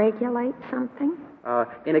not to regulate something?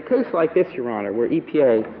 In a case like this, Your Honor, where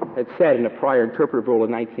EPA had said in a prior interpretive rule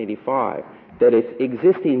in 1985 that its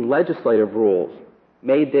existing legislative rules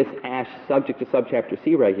made this ash subject to Subchapter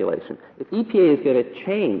C regulation, if EPA is going to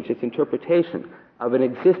change its interpretation of an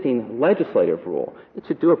existing legislative rule, it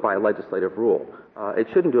should do it by a legislative rule. It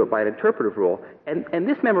shouldn't do it by an interpretive rule. And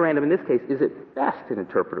this memorandum in this case is at best an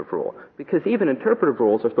interpretive rule, because even interpretive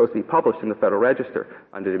rules are supposed to be published in the Federal Register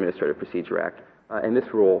under the Administrative Procedure Act, and this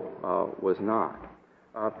rule was not.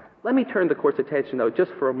 Let me turn the Court's attention, though,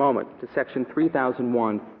 just for a moment to Section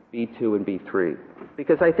 3001, B2 and B3,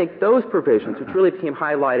 because I think those provisions, which really became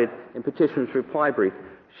highlighted in Petitioner's reply brief,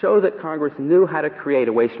 show that Congress knew how to create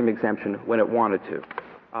a waste stream exemption when it wanted to.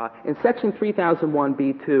 In Section 3001,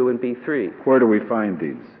 B2 and B3... Where do we find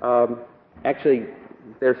these? Actually,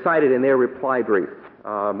 they're cited in their reply brief.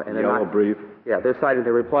 And yellow brief? Yeah, they're cited in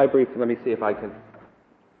their reply brief. Let me see if I can...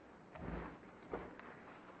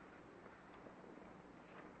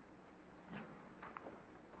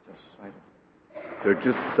 They're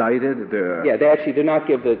just cited? Yeah, they actually do not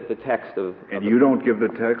give the text of... And you don't give the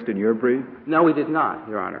text in your brief? No, we did not,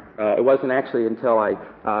 Your Honor. It wasn't actually until I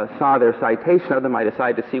saw their citation of them I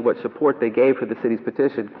decided to see what support they gave for the city's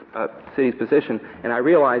position, and I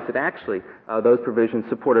realized that actually those provisions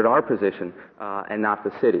supported our position and not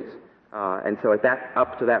the city's. And so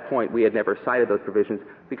up to that point, we had never cited those provisions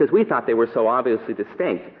because we thought they were so obviously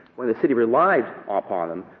distinct. When the city relied upon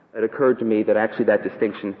them, it occurred to me that actually that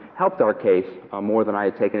distinction helped our case more than I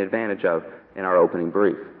had taken advantage of in our opening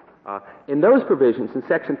brief. In those provisions, in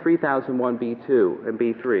Section 3001, B2 and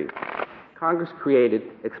B3, Congress created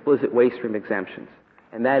explicit waste stream exemptions,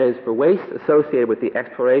 and that is for waste associated with the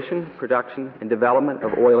exploration, production, and development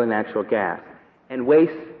of oil and natural gas, and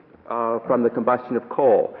waste from the combustion of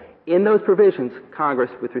coal. In those provisions,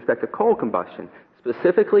 Congress, with respect to coal combustion,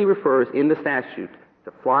 specifically refers in the statute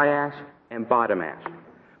to fly ash and bottom ash.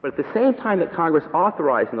 But at the same time that Congress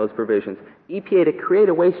authorized in those provisions EPA to create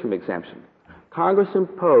a waste stream exemption, Congress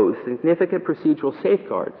imposed significant procedural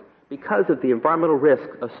safeguards because of the environmental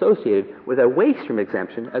risks associated with a waste stream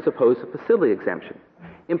exemption as opposed to facility exemption.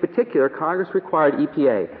 In particular, Congress required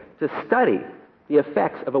EPA to study the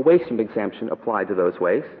effects of a waste stream exemption applied to those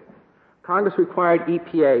wastes. Congress required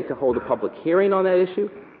EPA to hold a public hearing on that issue.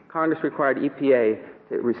 Congress required EPA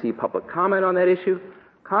to receive public comment on that issue.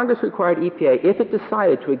 Congress required EPA, if it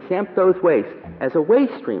decided to exempt those wastes as a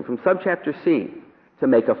waste stream from Subchapter C, to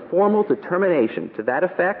make a formal determination to that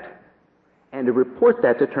effect and to report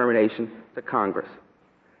that determination to Congress.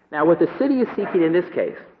 Now, what the city is seeking in this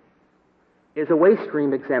case is a waste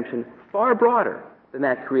stream exemption far broader than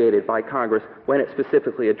that created by Congress when it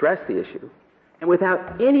specifically addressed the issue, and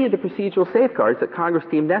without any of the procedural safeguards that Congress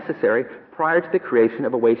deemed necessary prior to the creation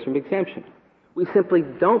of a waste stream exemption. We simply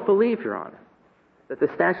don't believe, Your Honor, that the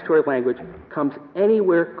statutory language comes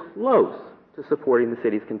anywhere close to supporting the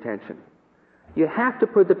city's contention. You have to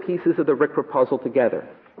put the pieces of the RCRA puzzle together.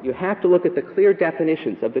 You have to look at the clear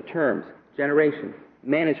definitions of the terms generation,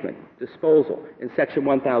 management, disposal in Section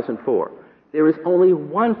 1004. There is only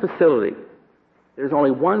one facility. There's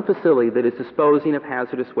only one facility that is disposing of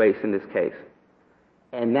hazardous waste in this case.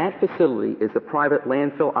 And that facility is the private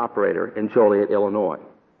landfill operator in Joliet, Illinois.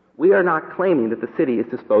 We are not claiming that the city is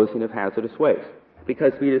disposing of hazardous waste.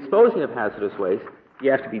 Because to be disposing of hazardous waste, you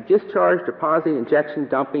have to be discharged, depositing, injection,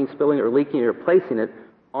 dumping, spilling, or leaking, or placing it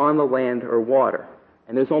on the land or water.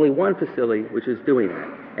 And there's only one facility which is doing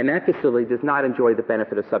that. And that facility does not enjoy the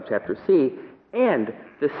benefit of Subchapter C, and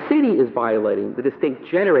the city is violating the distinct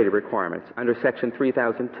generator requirements under Section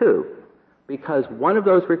 3002, because one of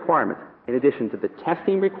those requirements, in addition to the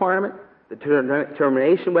testing requirement, the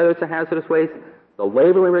determination whether it's a hazardous waste, the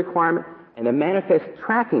labeling requirement, and the manifest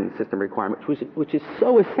tracking system requirement, which is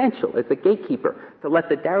so essential as the gatekeeper to let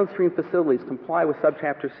the downstream facilities comply with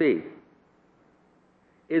Subchapter C,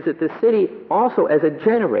 is that the city also, as a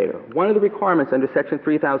generator, one of the requirements under Section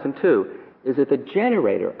 3002 is that the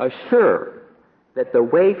generator assure that the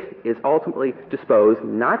waste is ultimately disposed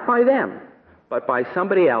not by them, but by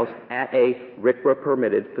somebody else at a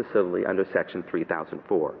RCRA-permitted facility under Section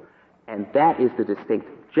 3004. And that is the distinct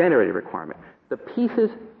generator requirement. The pieces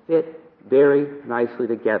fit very nicely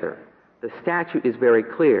together. The statute is very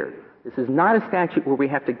clear. This is not a statute where we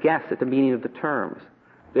have to guess at the meaning of the terms.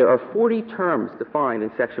 There are 40 terms defined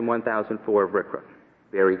in Section 1004 of RCRA,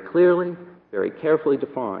 very clearly, very carefully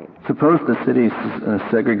defined. Suppose the city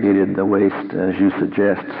segregated the waste, as you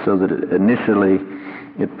suggest, so that initially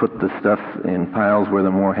it put the stuff in piles where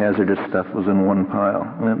the more hazardous stuff was in one pile,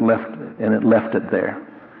 and it left it there.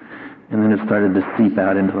 And then it started to seep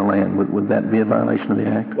out into the land. Would that be a violation of the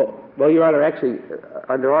Act? Well, Your Honor, actually,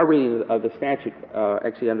 under our reading of the statute,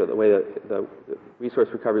 actually under the way the resource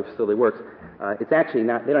recovery facility works, it's actually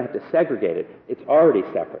not, they don't have to segregate it. It's already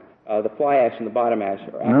separate. The fly ash and the bottom ash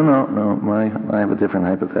are... No. I have a different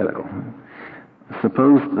hypothetical.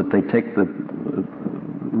 Suppose that they take the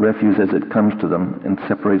refuse as it comes to them and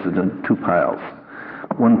separates it into two piles.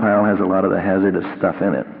 One pile has a lot of the hazardous stuff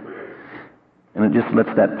in it, and it just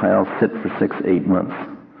lets that pile sit for 6-8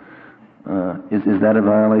 months. Is that a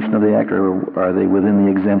violation of the Act, or are they within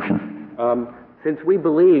the exemption? Since we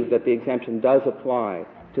believe that the exemption does apply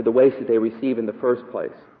to the waste that they receive in the first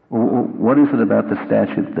place. What is it about the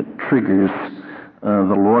statute that triggers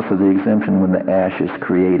the loss of the exemption when the ash is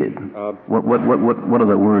created? What are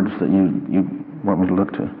the words that you want me to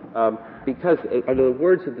look to? Because under the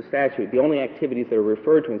words of the statute, the only activities that are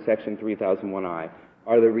referred to in Section 3001I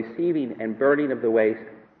are the receiving and burning of the waste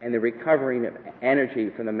and the recovering of energy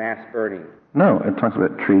from the mass burning. No, it talks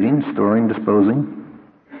about treating, storing, disposing.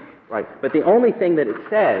 Right. But the only thing that it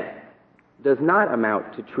says does not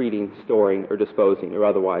amount to treating, storing, or disposing, or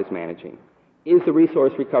otherwise managing, is the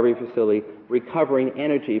resource recovery facility recovering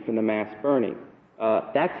energy from the mass burning.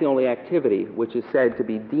 That's the only activity which is said to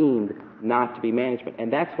be deemed not to be management.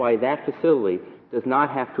 And that's why that facility does not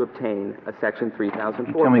have to obtain a Section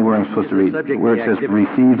 3004. Tell me where I'm supposed to read, where it says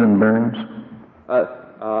receives and burns?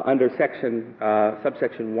 Under subsection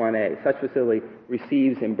 1A, such facility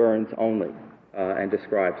receives and burns only, and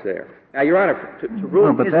describes there. Now, Your Honor, to rule...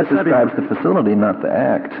 No, but that describes the facility, not the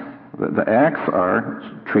Act. The acts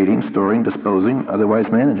are treating, storing, disposing, otherwise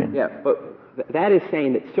managing. Yeah, but that is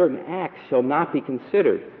saying that certain acts shall not be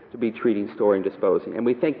considered to be treating, storing, disposing. And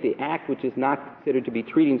we think the act which is not considered to be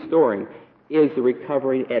treating, storing is the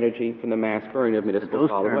recovering energy from the mass burning of municipal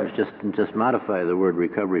solid waste. Those terms just modify the word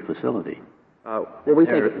recovery facility.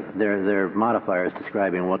 They're modifiers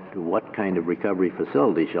describing what kind of recovery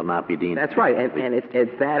facility shall not be deemed. That's right, and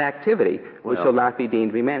it's that activity which shall not be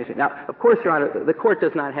deemed to be managed. Now, of course, Your Honor, the court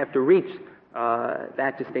does not have to reach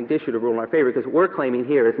that distinct issue to rule in our favor, because what we're claiming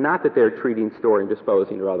here is not that they're treating, storing,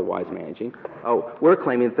 disposing, or otherwise managing. We're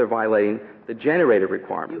claiming that they're violating the generator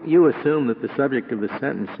requirement. You assume that the subject of the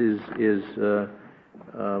sentence is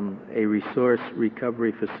a resource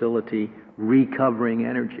recovery facility recovering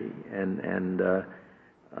energy, and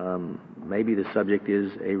maybe the subject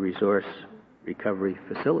is a resource recovery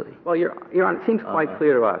facility. Well, Your Honor, it seems quite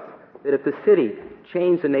clear to us that if the city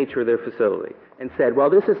changed the nature of their facility and said, well,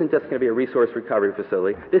 this isn't just going to be a resource recovery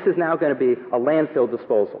facility, this is now going to be a landfill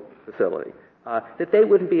disposal facility, that they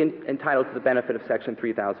wouldn't be entitled to the benefit of Section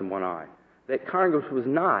 3001I, that Congress was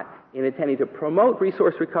not intending to promote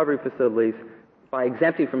resource recovery facilities by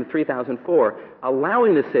exempting from 3004,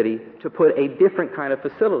 allowing the city to put a different kind of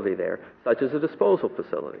facility there, such as a disposal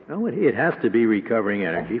facility. No, it has to be recovering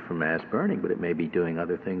energy from mass burning, but it may be doing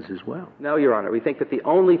other things as well. No, Your Honor. We think that the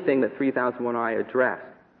only thing that 3001I addressed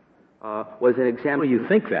was an exemption. Well, you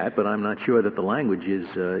think that, but I'm not sure that the language is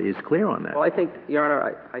clear on that. Well, I think, Your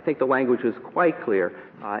Honor, I think the language is quite clear,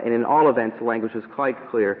 and in all events, the language is quite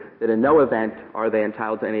clear that in no event are they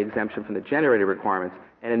entitled to any exemption from the generator requirements,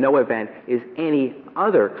 and in no event is any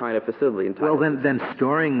other kind of facility entitled. Well, then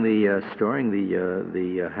storing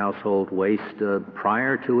the household waste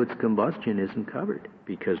prior to its combustion isn't covered,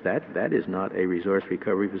 because that is not a resource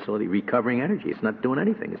recovery facility recovering energy. It's not doing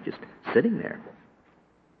anything. It's just sitting there.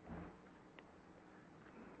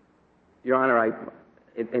 Your Honor,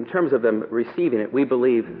 in terms of them receiving it, we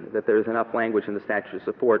believe that there's enough language in the statute to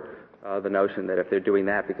support the notion that if they're doing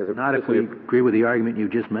that because of... Not if we agree with the argument you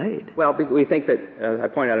just made. Well, we think that, I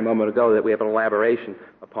pointed out a moment ago, that we have an elaboration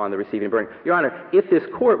upon the receiving and burning. Your Honor, if this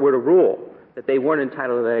court were to rule that they weren't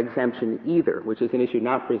entitled to that exemption either, which is an issue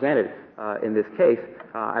not presented in this case,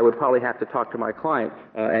 I would probably have to talk to my client,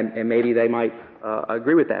 and maybe they might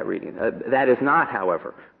agree with that reading. That is not,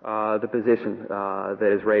 however, the position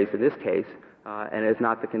that is raised in this case, and is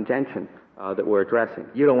not the contention that we're addressing.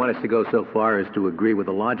 You don't want us to go so far as to agree with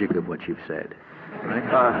the logic of what you've said, right?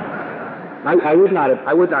 I would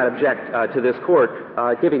not object to this court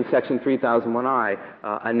giving Section 3001I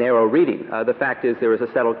a narrow reading. The fact is there is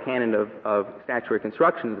a settled canon of statutory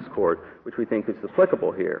construction in this court, which we think is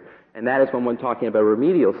applicable here, and that is when one talking about a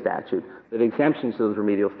remedial statute, that exemptions to those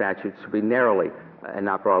remedial statutes should be narrowly and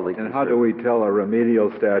not broadly construed. And how do we tell a remedial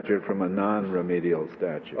statute from a non-remedial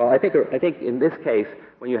statute? Well, I think in this case,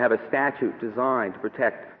 when you have a statute designed to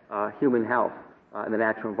protect human health and the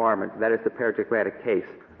natural environment, that is the paradigmatic case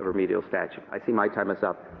of a remedial statute. I see my time is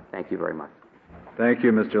up. Thank you very much. Thank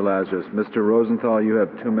you, Mr. Lazarus. Mr. Rosenthal, you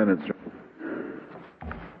have 2 minutes.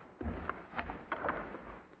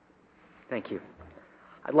 Thank you.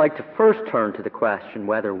 I'd like to first turn to the question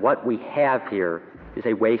whether what we have here is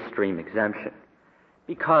a waste stream exemption,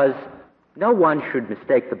 because no one should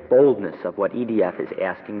mistake the boldness of what EDF is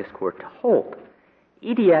asking this court to hold.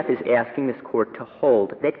 EDF is asking this court to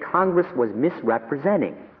hold that Congress was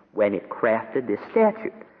misrepresenting when it crafted this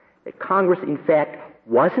statute, that Congress, in fact,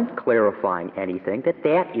 wasn't clarifying anything,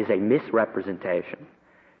 that is a misrepresentation,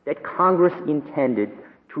 that Congress intended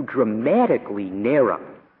to dramatically narrow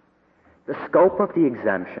the scope of the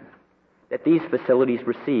exemption that these facilities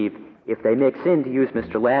receive if they mix in, to use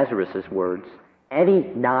Mr. Lazarus's words, any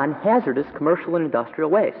non-hazardous commercial and industrial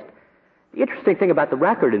waste. The interesting thing about the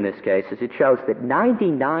record in this case is it shows that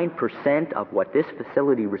 99% of what this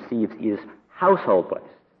facility receives is household waste.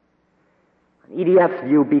 In EDF's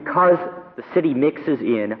view, because the city mixes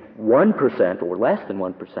in 1% or less than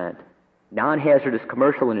 1% non-hazardous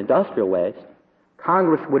commercial and industrial waste,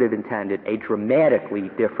 Congress would have intended a dramatically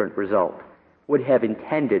different result, would have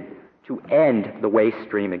intended to end the waste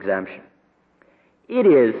stream exemption. It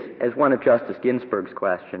is, as one of Justice Ginsburg's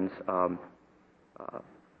questions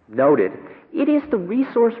noted, it is the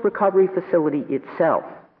resource recovery facility itself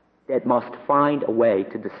that must find a way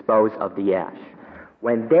to dispose of the ash.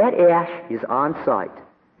 When that ash is on site,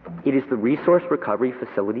 it is the resource recovery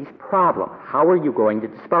facility's problem. How are you going to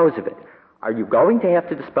dispose of it? Are you going to have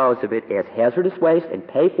to dispose of it as hazardous waste and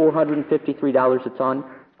pay $453 a ton,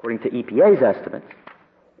 according to EPA's estimates,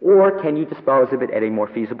 or can you dispose of it at a more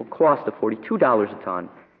feasible cost of $42 a ton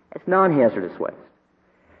as non-hazardous waste?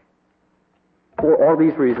 For all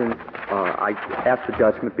these reasons, I ask the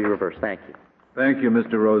judgment be reversed. Thank you. Thank you,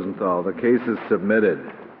 Mr. Rosenthal. The case is submitted.